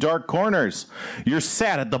brews and dark corners. You're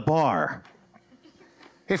sat at the bar.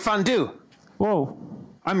 Hey, Fondue. Whoa.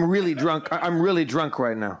 I'm really drunk. I'm really drunk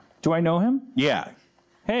right now. Do I know him? Yeah.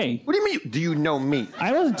 Hey. What do you mean? Do you know me?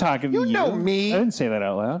 I wasn't talking to you. You know me. I didn't say that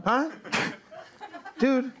out loud. Huh?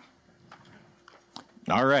 Dude.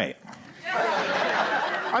 All right.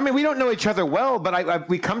 I mean, we don't know each other well, but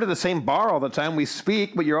we come to the same bar all the time. We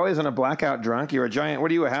speak, but you're always in a blackout drunk. You're a giant. What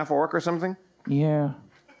are you, a half orc or something? Yeah.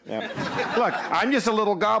 Look, I'm just a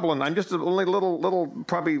little goblin. I'm just only little,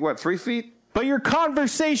 probably, 3 feet? But your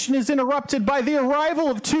conversation is interrupted by the arrival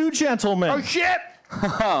of two gentlemen. Oh, shit!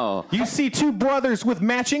 Oh. You see two brothers with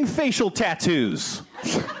matching facial tattoos.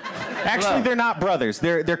 Actually, they're not brothers.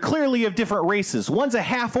 They're clearly of different races. One's a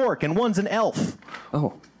half orc and one's an elf.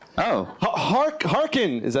 Oh.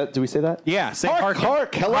 Hearken. Do we say that? Yeah, say Hark, hearken.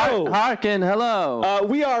 hark, hello. Hearken, hello.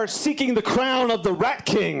 We are seeking the crown of the Rat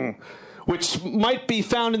King, which might be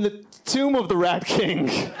found in the tomb of the Rat King.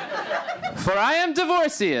 For I am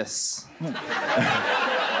Divorcius.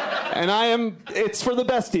 And it's for the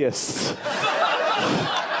bestiest.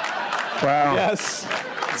 Wow. Yes.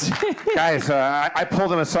 Guys, I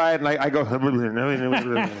pulled him aside and I go. Do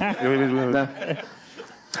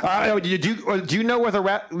you know where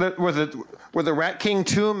the Rat King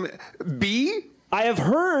tomb be? I have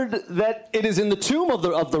heard that it is in the tomb of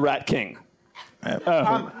the Rat King. That's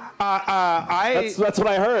what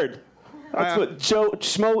I heard. That's what Joe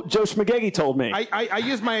Schmagegi told me. I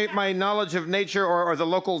use my knowledge of nature or the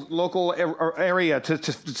local area to.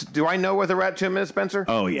 Do I know where the rat tomb is, Spencer?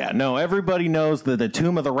 Oh, yeah. No, everybody knows that the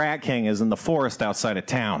tomb of the Rat King is in the forest outside of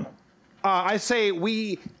town. I say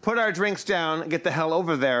we put our drinks down, get the hell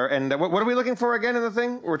over there, and what are we looking for again in the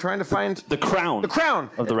thing? We're trying to find... The crown. The crown.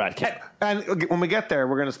 Of the Rat King. And when we get there,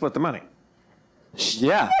 we're going to split the money.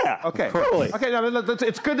 Yeah. Okay. Totally. Okay. No,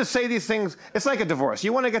 it's good to say these things. It's like a divorce.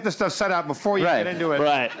 You want to get the stuff set out before you get into it.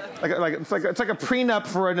 Right. It's like a prenup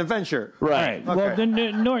for an adventure. Right. All right.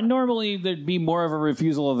 Okay. Well, normally there'd be more of a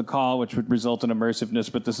refusal of the call, which would result in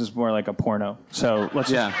immersiveness, but this is more like a porno. So let's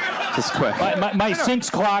just quick. My sink's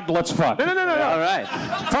clogged. Let's fuck. No. All right.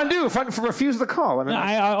 Fondue. Refuse the call. I mean,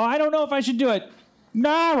 I don't know if I should do it.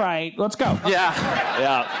 All right. Let's go.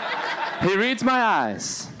 Yeah. He reads my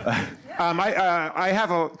eyes. I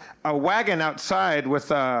have a wagon outside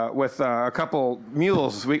with a couple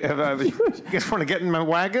mules. You guys want to get in my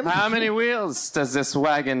wagon? How many wheels does this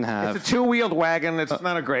wagon have? It's a 2-wheeled wagon. It's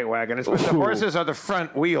not a great wagon. The horses are the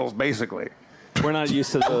front wheels, basically. We're not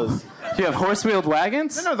used to those. You have horse-wheeled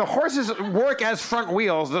wagons? No, the horses work as front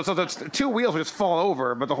wheels, so the 2 wheels just fall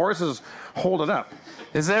over, but the horses hold it up.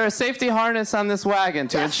 Is there a safety harness on this wagon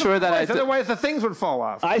to ensure that otherwise the things would fall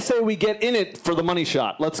off. I say we get in it for the money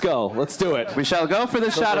shot. Let's go. Let's do it. We shall go for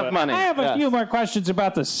the shot of money. I have a few more questions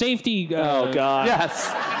about the safety oh, God.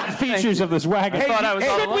 Yes. features of this wagon. I thought I was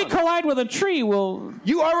all Should we alone. collide with a tree,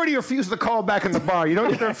 You already refused the call back in the bar. You don't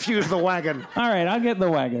get to refuse the wagon. All right, I'll get in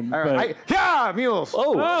the wagon. All right. Mules.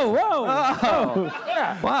 Oh, whoa.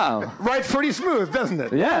 Yeah. Wow. Ride's pretty smooth, doesn't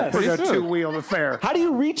it? Yeah, For a pretty smooth. 2-wheeled affair. How do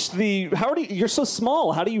you reach you're so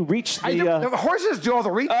small. How do you reach the... The horses do all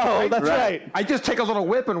the reaching. Oh, that's right. I just take a little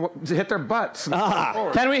whip and hit their butts.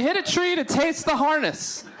 Can we hit a tree to taste the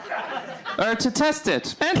harness? Or to test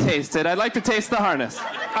it and taste it. I'd like to taste the harness.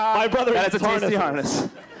 My brother That is a tasty harness.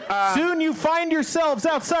 Soon you find yourselves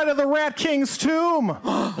outside of the Rat King's tomb.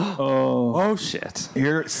 Oh, shit.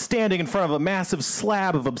 You're standing in front of a massive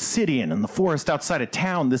slab of obsidian in the forest outside of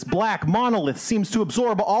town. This black monolith seems to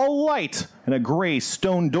absorb all light, and a gray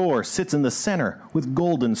stone door sits in the center with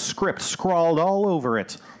golden script scrawled all over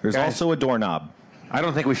it. There's also a doorknob. I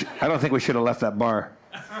don't think we should have left that bar.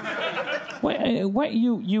 What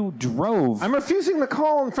you drove? I'm refusing the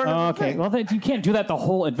call in front of the Okay, thing. well, you can't do that the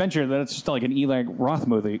whole adventure. That's just like an Eli Roth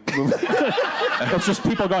movie. It's just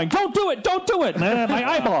people going, don't do it, don't do it. My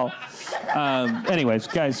eyeball. Anyways,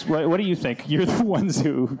 guys, what do you think? You're the ones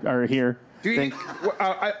who are here.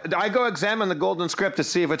 I go examine the golden script to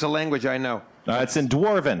see if it's a language I know. It's in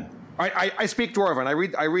Dwarven. I speak Dwarven.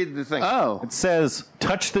 I read the thing. Oh. It says,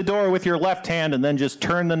 touch the door with your left hand and then just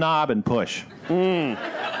turn the knob and push.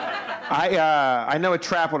 I know a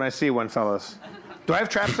trap when I see one, fellas. Do I have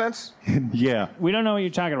trap sense? Yeah. We don't know what you're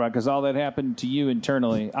talking about because all that happened to you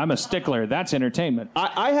internally. I'm a stickler. That's entertainment.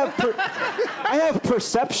 I have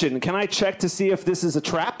perception. Can I check to see if this is a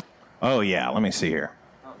trap? Oh, yeah. Let me see here.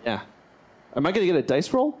 Yeah. Am I going to get a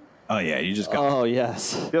dice roll? Oh, yeah. You just got... Oh,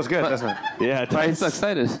 yes. Feels good, doesn't it? Yeah, Why are you so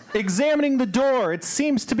excited? Examining the door, it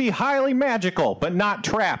seems to be highly magical, but not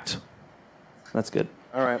trapped. That's good.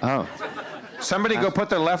 All right. Oh. Somebody go put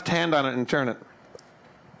their left hand on it and turn it.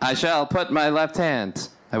 I shall put my left hand.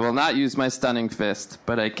 I will not use my stunning fist,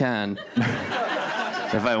 but I can.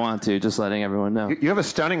 If I want to, just letting everyone know. You have a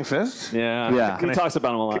stunning fist? Yeah. Yeah. He talks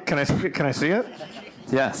about him a lot. Can I see it?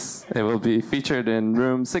 Yes, it will be featured in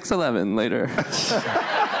room 611 later.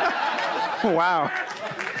 Wow.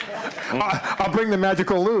 I'll bring the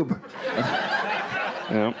magical lube.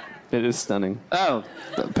 Yeah. It is stunning. Oh,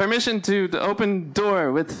 permission to open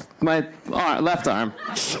door with my left arm.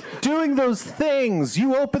 Doing those things,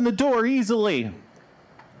 you open the door easily.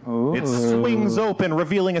 Ooh. It swings open,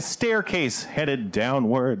 revealing a staircase headed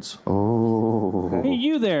downwards. Hey,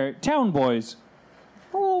 you there, town boys.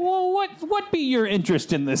 What be your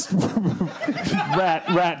interest in this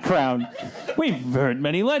rat crown? We've heard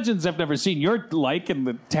many legends. I've never seen your like in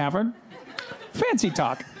the tavern. Fancy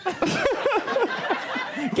talk.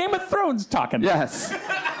 Game of Thrones talking. Yes.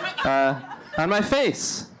 On my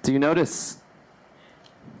face, do you notice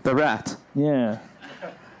the rat? Yeah.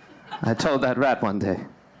 I told that rat one day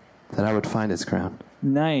that I would find his crown.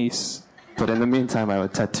 Nice. But in the meantime, I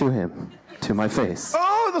would tattoo him to my face.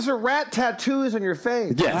 Oh, those are rat tattoos on your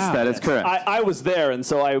face. Yes, wow. That is correct. I was there, and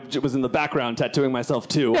so I was in the background tattooing myself,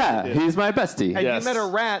 too. Yeah, he's my bestie. And yes. you met a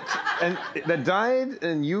rat that died,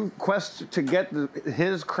 and you quest to get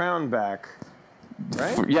his crown back.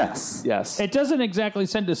 Right? Yes. Yes. It doesn't exactly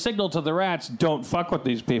send a signal to the rats, don't fuck with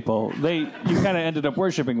these people. You kind of ended up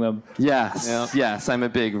worshiping them. Yes. Yeah. Yes, I'm a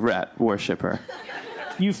big rat worshiper.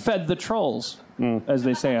 You fed the trolls, as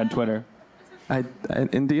they say on Twitter.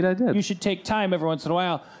 Indeed I did. You should take time every once in a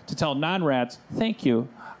while to tell non-rats, thank you.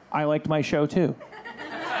 I liked my show too.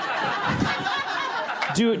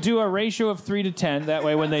 Do a ratio of 3 to 10. That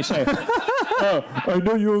way when they say, I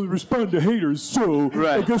know you only respond to haters, so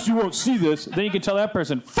I guess you won't see this. Then you can tell that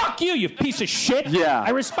person, fuck you piece of shit. Yeah.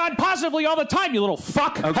 I respond positively all the time, you little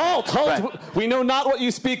fuck. Okay. Halt. Right. We know not what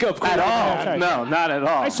you speak of. At all. Right. No, not at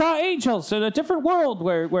all. I saw angels in a different world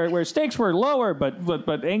where stakes were lower,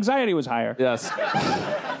 but anxiety was higher. Yes.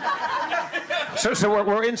 So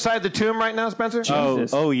we're inside the tomb right now, Spencer?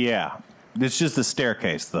 Oh, yeah. It's just the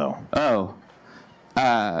staircase, though. Oh.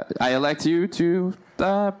 I elect you to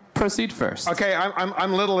proceed first. Okay,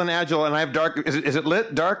 I'm little and agile, and I have dark. Is it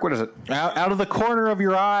lit? Dark? What is it? Out of the corner of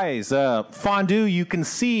your eyes, Fondue, you can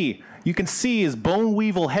see as Bone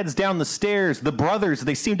Weevil heads down the stairs. The brothers,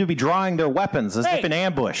 they seem to be drawing their weapons as if in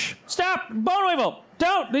ambush. Stop! Bone Weevil!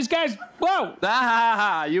 Don't! These guys... Whoa!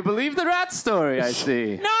 You believe the rat story, I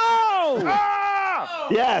see. No! Ah!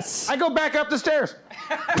 Yes. I go back up the stairs.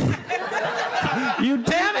 You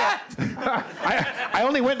damn it! I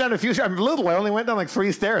only went down a few stairs. I'm little. I only went down like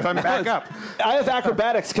 3 stairs. I'm back up. I have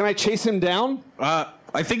acrobatics. Can I chase him down?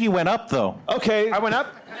 I think he went up, though. Okay. I went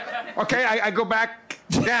up. Okay, I go back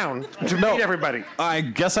down to meet everybody. I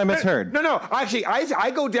guess I misheard. No. Actually,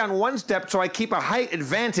 I go down 1 step so I keep a height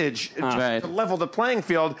advantage to level the playing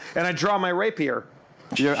field, and I draw my rapier.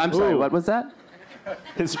 I'm sorry, what was that?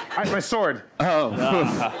 My sword. Oh.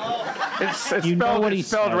 It's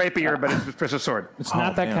spelled rapier, but it's just a sword. It's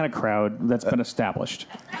not that kind of crowd that's been established.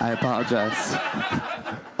 I apologize.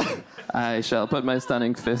 I shall put my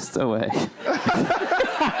stunning fist away.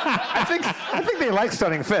 I think they like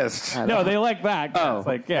stunning fists. No, they like that. Oh. It's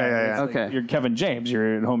like, Yeah. Like Okay. you're Kevin James.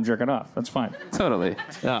 You're at home jerking off. That's fine. Totally.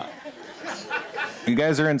 Yeah. You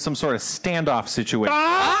guys are in some sort of standoff situation.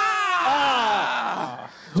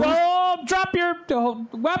 Don't drop your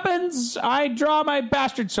weapons. I draw my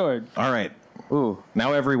bastard sword. All right. Ooh.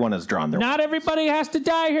 Now everyone has drawn their. Not everybody has to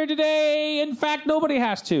die here today. In fact, nobody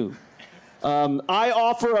has to. I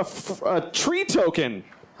offer a tree token.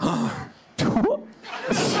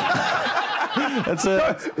 It's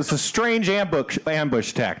a strange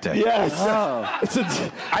ambush tactic. Yes.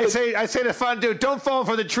 I say to fun dude, don't fall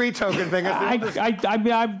for the tree token thing.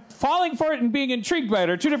 I'm falling for it and being intrigued by it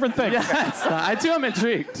are two different things. Yes, I too am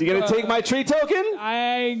intrigued. You gonna take my tree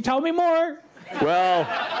token? Tell me more. Well,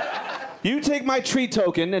 you take my tree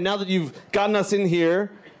token, and now that you've gotten us in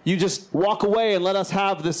here, you just walk away and let us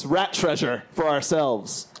have this rat treasure for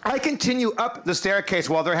ourselves. I continue up the staircase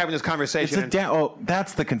while they're having this conversation.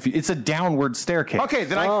 That's the confusion. It's a downward staircase. Okay,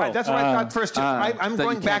 then that's what I thought first. I'm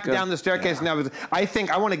going back down the staircase now. I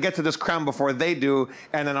think I want to get to this crown before they do,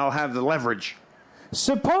 and then I'll have the leverage.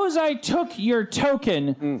 Suppose I took your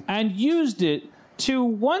token and used it to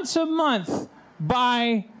once a month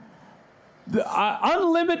buy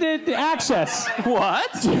unlimited access.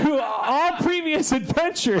 What? To all previous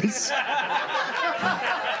adventures.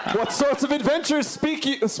 What sorts of adventures speak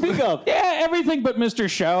of? Yeah, everything but Mr.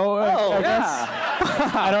 Show. I guess.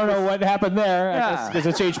 I don't know what happened there. I guess because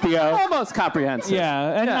it's HBO. Almost comprehensive.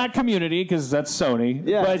 Yeah, and not Community because that's Sony.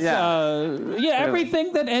 Yeah. But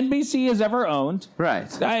everything that NBC has ever owned. Right.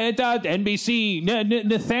 NBC,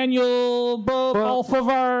 Nathaniel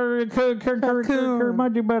Alfavar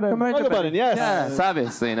Button, yes. Yes,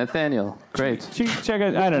 obviously, Nathaniel. Great. Check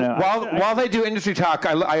it. I don't know. While they do industry talk,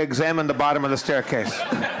 I examine the bottom of the staircase.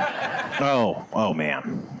 Oh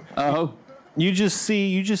man. Oh. You just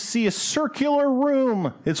see a circular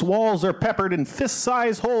room. Its walls are peppered in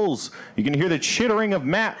fist-sized holes. You can hear the chittering of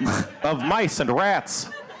mice and rats.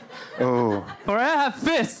 Oh. For I have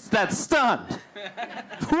fists that stun.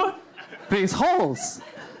 What? These holes,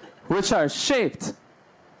 which are shaped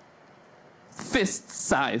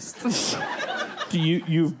fist-sized.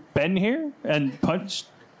 You've been here and punched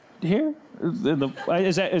here?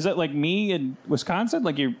 Is that like me in Wisconsin?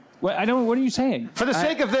 Like you're? What are you saying? For the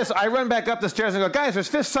sake of this, I run back up the stairs and go, guys, there's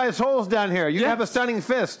fist-sized holes down here. You have a stunning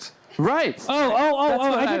fist. Right.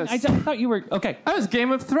 I thought you were okay. I was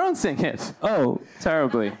Game of Thronesing it. Oh,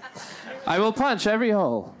 terribly. I will punch every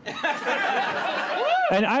hole.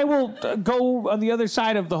 And I will go on the other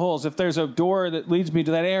side of the holes if there's a door that leads me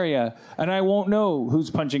to that area, and I won't know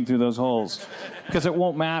who's punching through those holes because it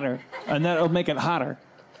won't matter, and that'll make it hotter.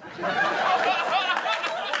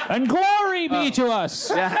 And glory be to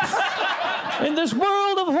us in this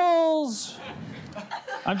world of holes.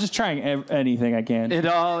 I'm just trying anything I can. It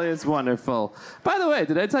all is wonderful. By the way,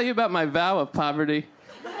 did I tell you about my vow of poverty?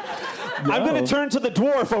 No. I'm going to turn to the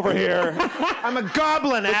dwarf over here. I'm a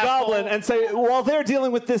goblin, goblin, and say, while they're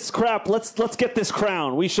dealing with this crap, let's get this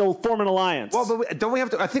crown. We shall form an alliance. Well, but don't we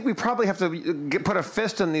have to? I think we probably have to put a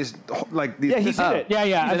fist in these, like these. Yeah, he did it.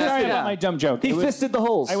 Yeah. I'm sorry about my dumb joke. He fisted the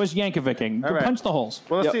holes. I was Yankovicing. Right. Punch the holes.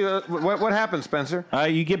 Well, let's see. What happens, Spencer?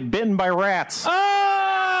 You get bitten by rats. Oh!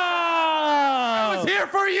 I was here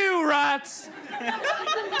for you, rats.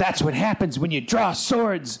 That's what happens when you draw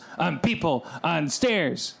swords on people on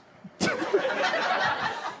stairs.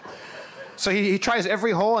 So he tries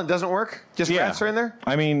every hole and doesn't work? Just rats are in there?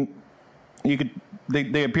 I mean, you could.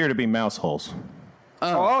 They appear to be mouse holes.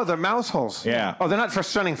 Oh, they're mouse holes. Yeah. Oh, they're not for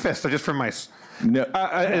stunning fists. They're just for mice. No.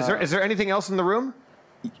 Is there anything else in the room?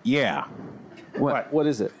 Yeah. What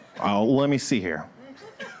is it? Oh, let me see here.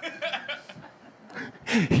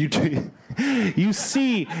 You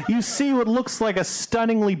see what looks like a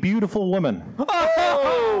stunningly beautiful woman.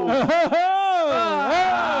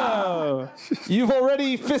 You've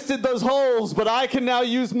already fisted those holes, but I can now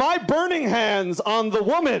use my burning hands on the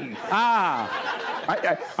woman. I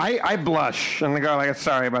blush and I go like,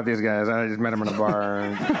 sorry about these guys. I just met them in a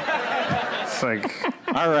bar. It's like,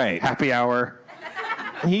 all right, happy hour.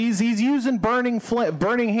 He's using burning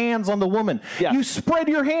hands on the woman. Yeah. You spread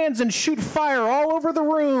your hands and shoot fire all over the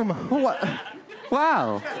room. What?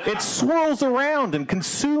 Wow. It swirls around and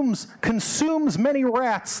consumes many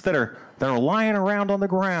rats that are lying around on the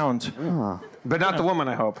ground. But not the woman,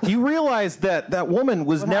 I hope. You realize that woman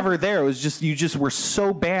was never there. It was just you just were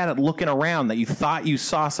so bad at looking around that you thought you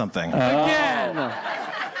saw something. Again.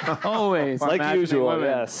 Always. Like usual,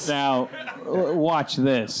 yes. Now, watch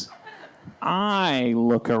this. I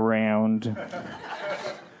look around.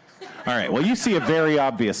 All right, well, you see a very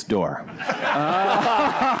obvious door.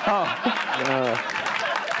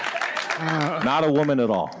 Not a woman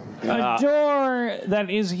at all. A door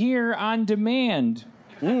that is here on demand.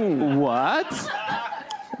 What?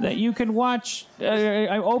 that you can watch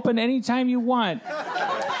open anytime you want.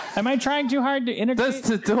 Am I trying too hard to integrate? Does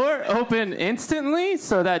the door open instantly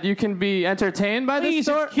so that you can be entertained by this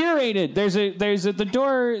door? It's curated. There's the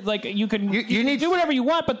door, like you can you need do whatever you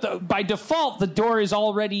want, but by default the door is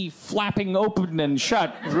already flapping open and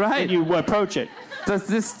shut Right. when you approach it.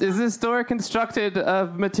 Is this door constructed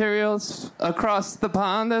of materials across the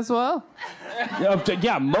pond as well?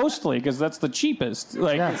 Yeah, mostly because that's the cheapest.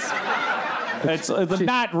 Like, it's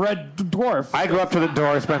not Red Dwarf. I go up to the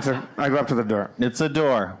door, Spencer. I go up to the door. It's a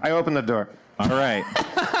door. I open the door. All right.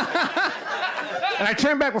 And I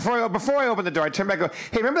turn back before I open the door. I turn back and go,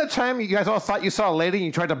 hey, remember the time you guys all thought you saw a lady and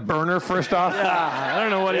you tried to burn her first off? I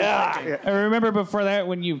don't know what I remember before that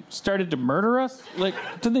when you started to murder us. Like,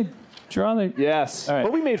 did they draw the... Yes. All right.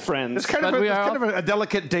 But we made friends. There's kind of a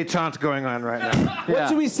delicate détente going on right now. What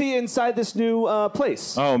do we see inside this new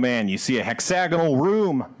place? Oh man, you see a hexagonal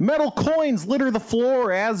room. Metal coins litter the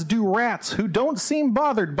floor, as do rats who don't seem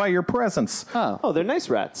bothered by your presence. Oh, they're nice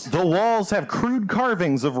rats. The walls have crude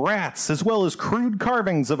carvings of rats, as well as crude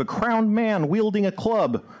carvings of a crowned man wielding a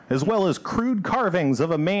club, as well as crude carvings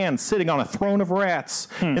of a man sitting on a throne of rats.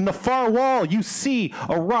 In the far wall, you see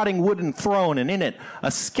a rotting wooden throne, and in it,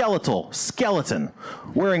 a skeleton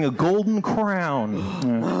wearing a golden crown.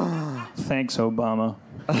 Thanks, Obama.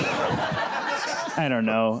 I don't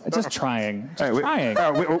know. Just trying. Trying.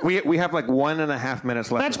 We have like 1.5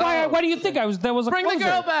 minutes left. That's why. Why do you think that was a Bring closer? the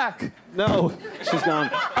girl back. No, she's gone.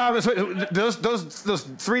 So those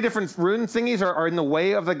 3 different rune thingies are in the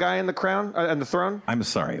way of the guy in the crown and the throne? I'm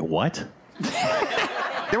sorry, what?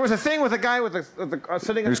 There was a thing with a guy with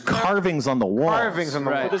sitting. There's carvings on the walls. Carvings on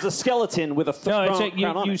the wall. There's a skeleton with a throne. No,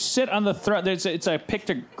 crown on you it. sit on the throne. It's a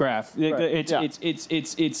pictograph. It's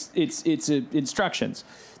instructions.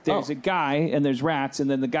 There's a guy and there's rats, and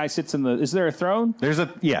then the guy sits in the. Is there a throne?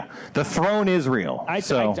 The throne is real. And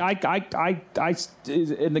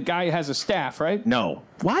the guy has a staff, right? No.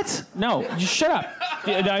 What? No, you shut up.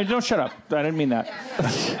 Don't shut up. I didn't mean that.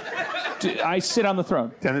 I sit on the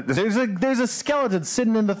throne. There's a skeleton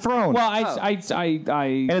sitting in the throne. Well,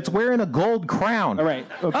 and it's wearing a gold crown. All right.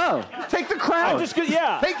 Okay. Oh, Take the crown. Just good,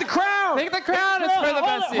 yeah. Take the crown. take the crown. It's for the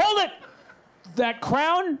best. Hold it. That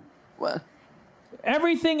crown. What?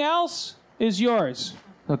 Everything else is yours.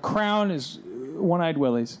 The crown is One-Eyed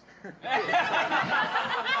Willie's.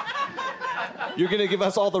 You're going to give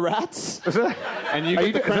us all the rats? And you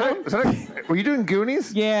get the crown? Were you doing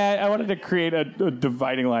Goonies? Yeah, I wanted to create a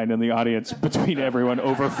dividing line in the audience between everyone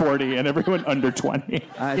over 40 and everyone under 20.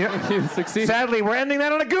 You succeed. Sadly, we're ending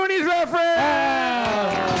that on a Goonies reference.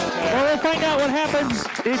 Well, we'll find out what happens.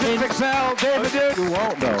 Ethan Pixel, David Duke. You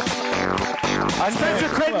won't, though. Spencer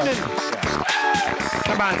Crittenden.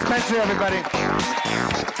 Come on, Spencer, everybody.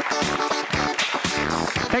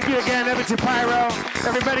 Thank you again, Evan Shapiro.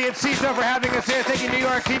 Everybody at SeeSo for having us here. Thank you, New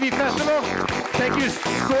York TV Festival. Thank you,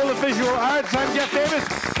 School of Visual Arts. I'm Jeff Davis.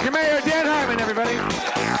 Your mayor, Dan Harmon, everybody.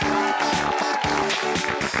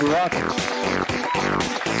 You're welcome.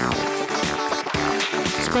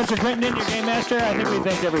 Spencer Crittenden, your game master. I think we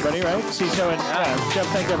thanked everybody, right? SeeSo and Jeff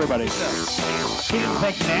thanked everybody. He didn't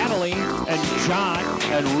thank Natalie and John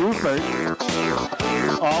and Rupert,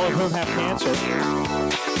 all of whom have cancer.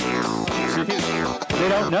 They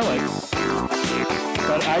don't know it,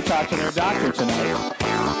 but I talked to their doctor tonight.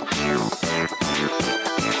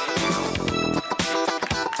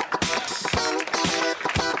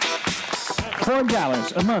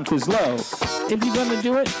 $4 a month is low. If you're gonna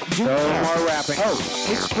do it, do it now. more rapping. Oh,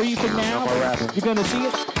 it's free for now. more rapping. You're gonna see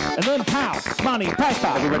it, and then pow, money, price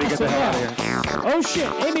pop. Everybody get the hell out of here. Oh shit,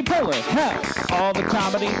 Amy Poehler, hell, all the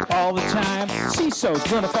comedy, all the time. SeeSo's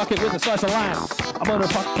gonna fuck it with a slice of lime. I'm gonna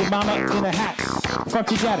fuck your mama in a hat.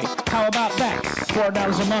 Fuck your daddy. How about that?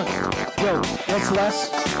 $4 a month. Yo, what's less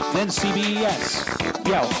than CBS?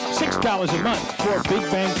 Yo, $6 a month for Big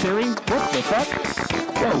Bang Theory. What the fuck?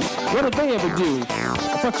 Yo, what did they ever do?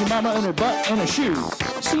 I fucked your mama in her butt and a shoe.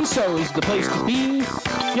 SeeSo is the place to be.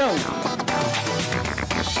 Yo.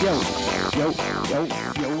 Yo. Yo. Yo.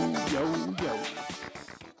 Yo. Yo. Yo.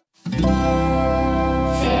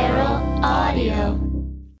 Feral Audio.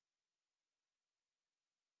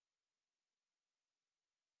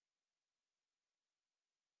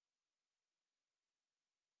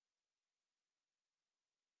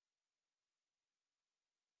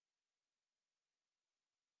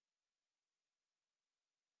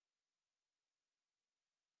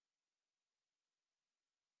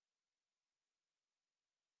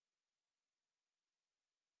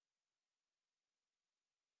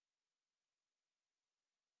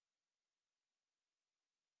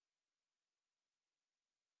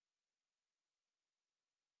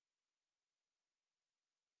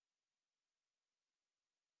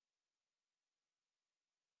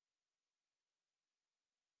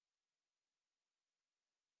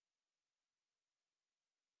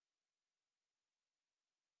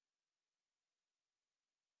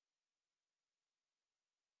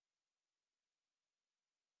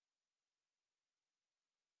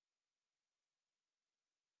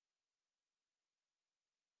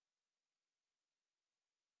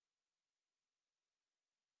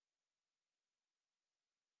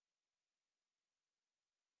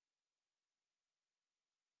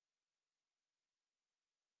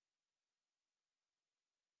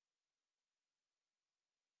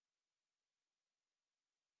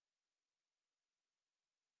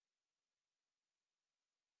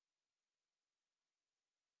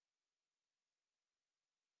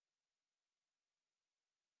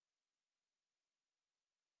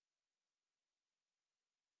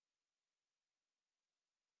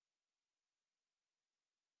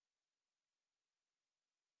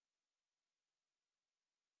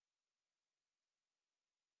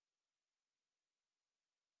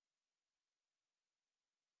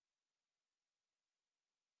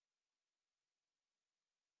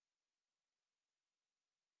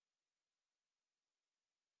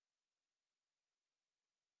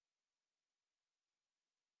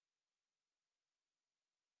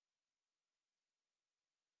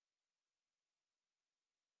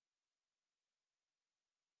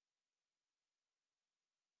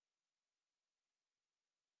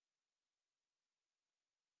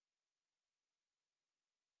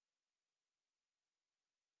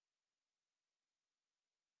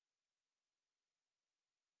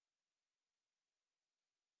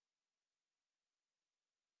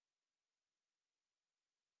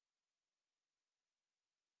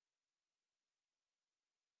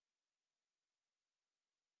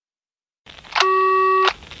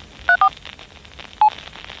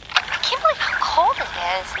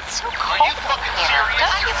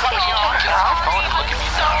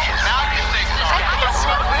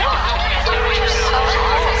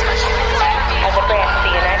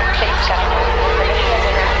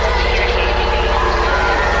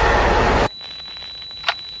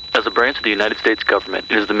 branch of the United States government,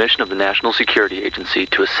 it is the mission of the National Security Agency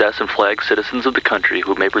to assess and flag citizens of the country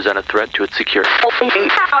who may present a threat to its security.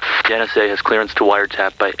 The NSA has clearance to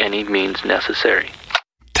wiretap by any means necessary.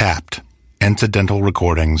 Tapped. Incidental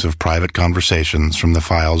recordings of private conversations from the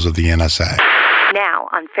files of the NSA. Now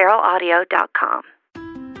on feralaudio.com.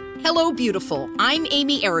 Hello, beautiful. I'm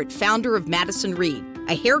Amy Errett, founder of Madison Reed,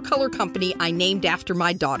 a hair color company I named after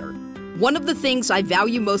my daughter. One of the things I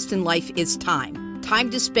value most in life is time.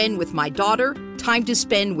 Time to spend with my daughter, time to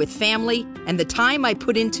spend with family, and the time I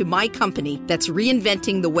put into my company that's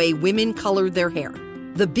reinventing the way women color their hair.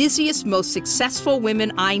 The busiest, most successful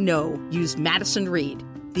women I know use Madison Reed,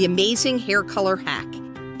 the amazing hair color hack.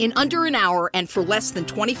 In under an hour and for less than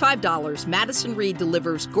 $25, Madison Reed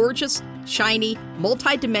delivers gorgeous, shiny,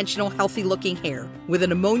 multi-dimensional, healthy-looking hair with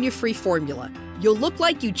an ammonia-free formula. You'll look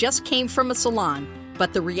like you just came from a salon,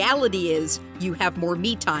 but the reality is you have more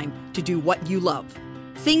me time to do what you love.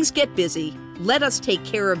 Things get busy. Let us take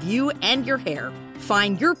care of you and your hair.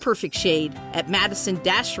 Find your perfect shade at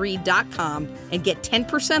madison-reed.com and get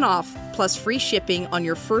 10% off plus free shipping on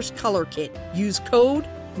your first color kit. Use code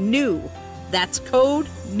NEW. That's code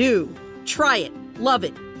NEW. Try it. Love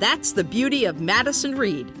it. That's the beauty of Madison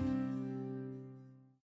Reed.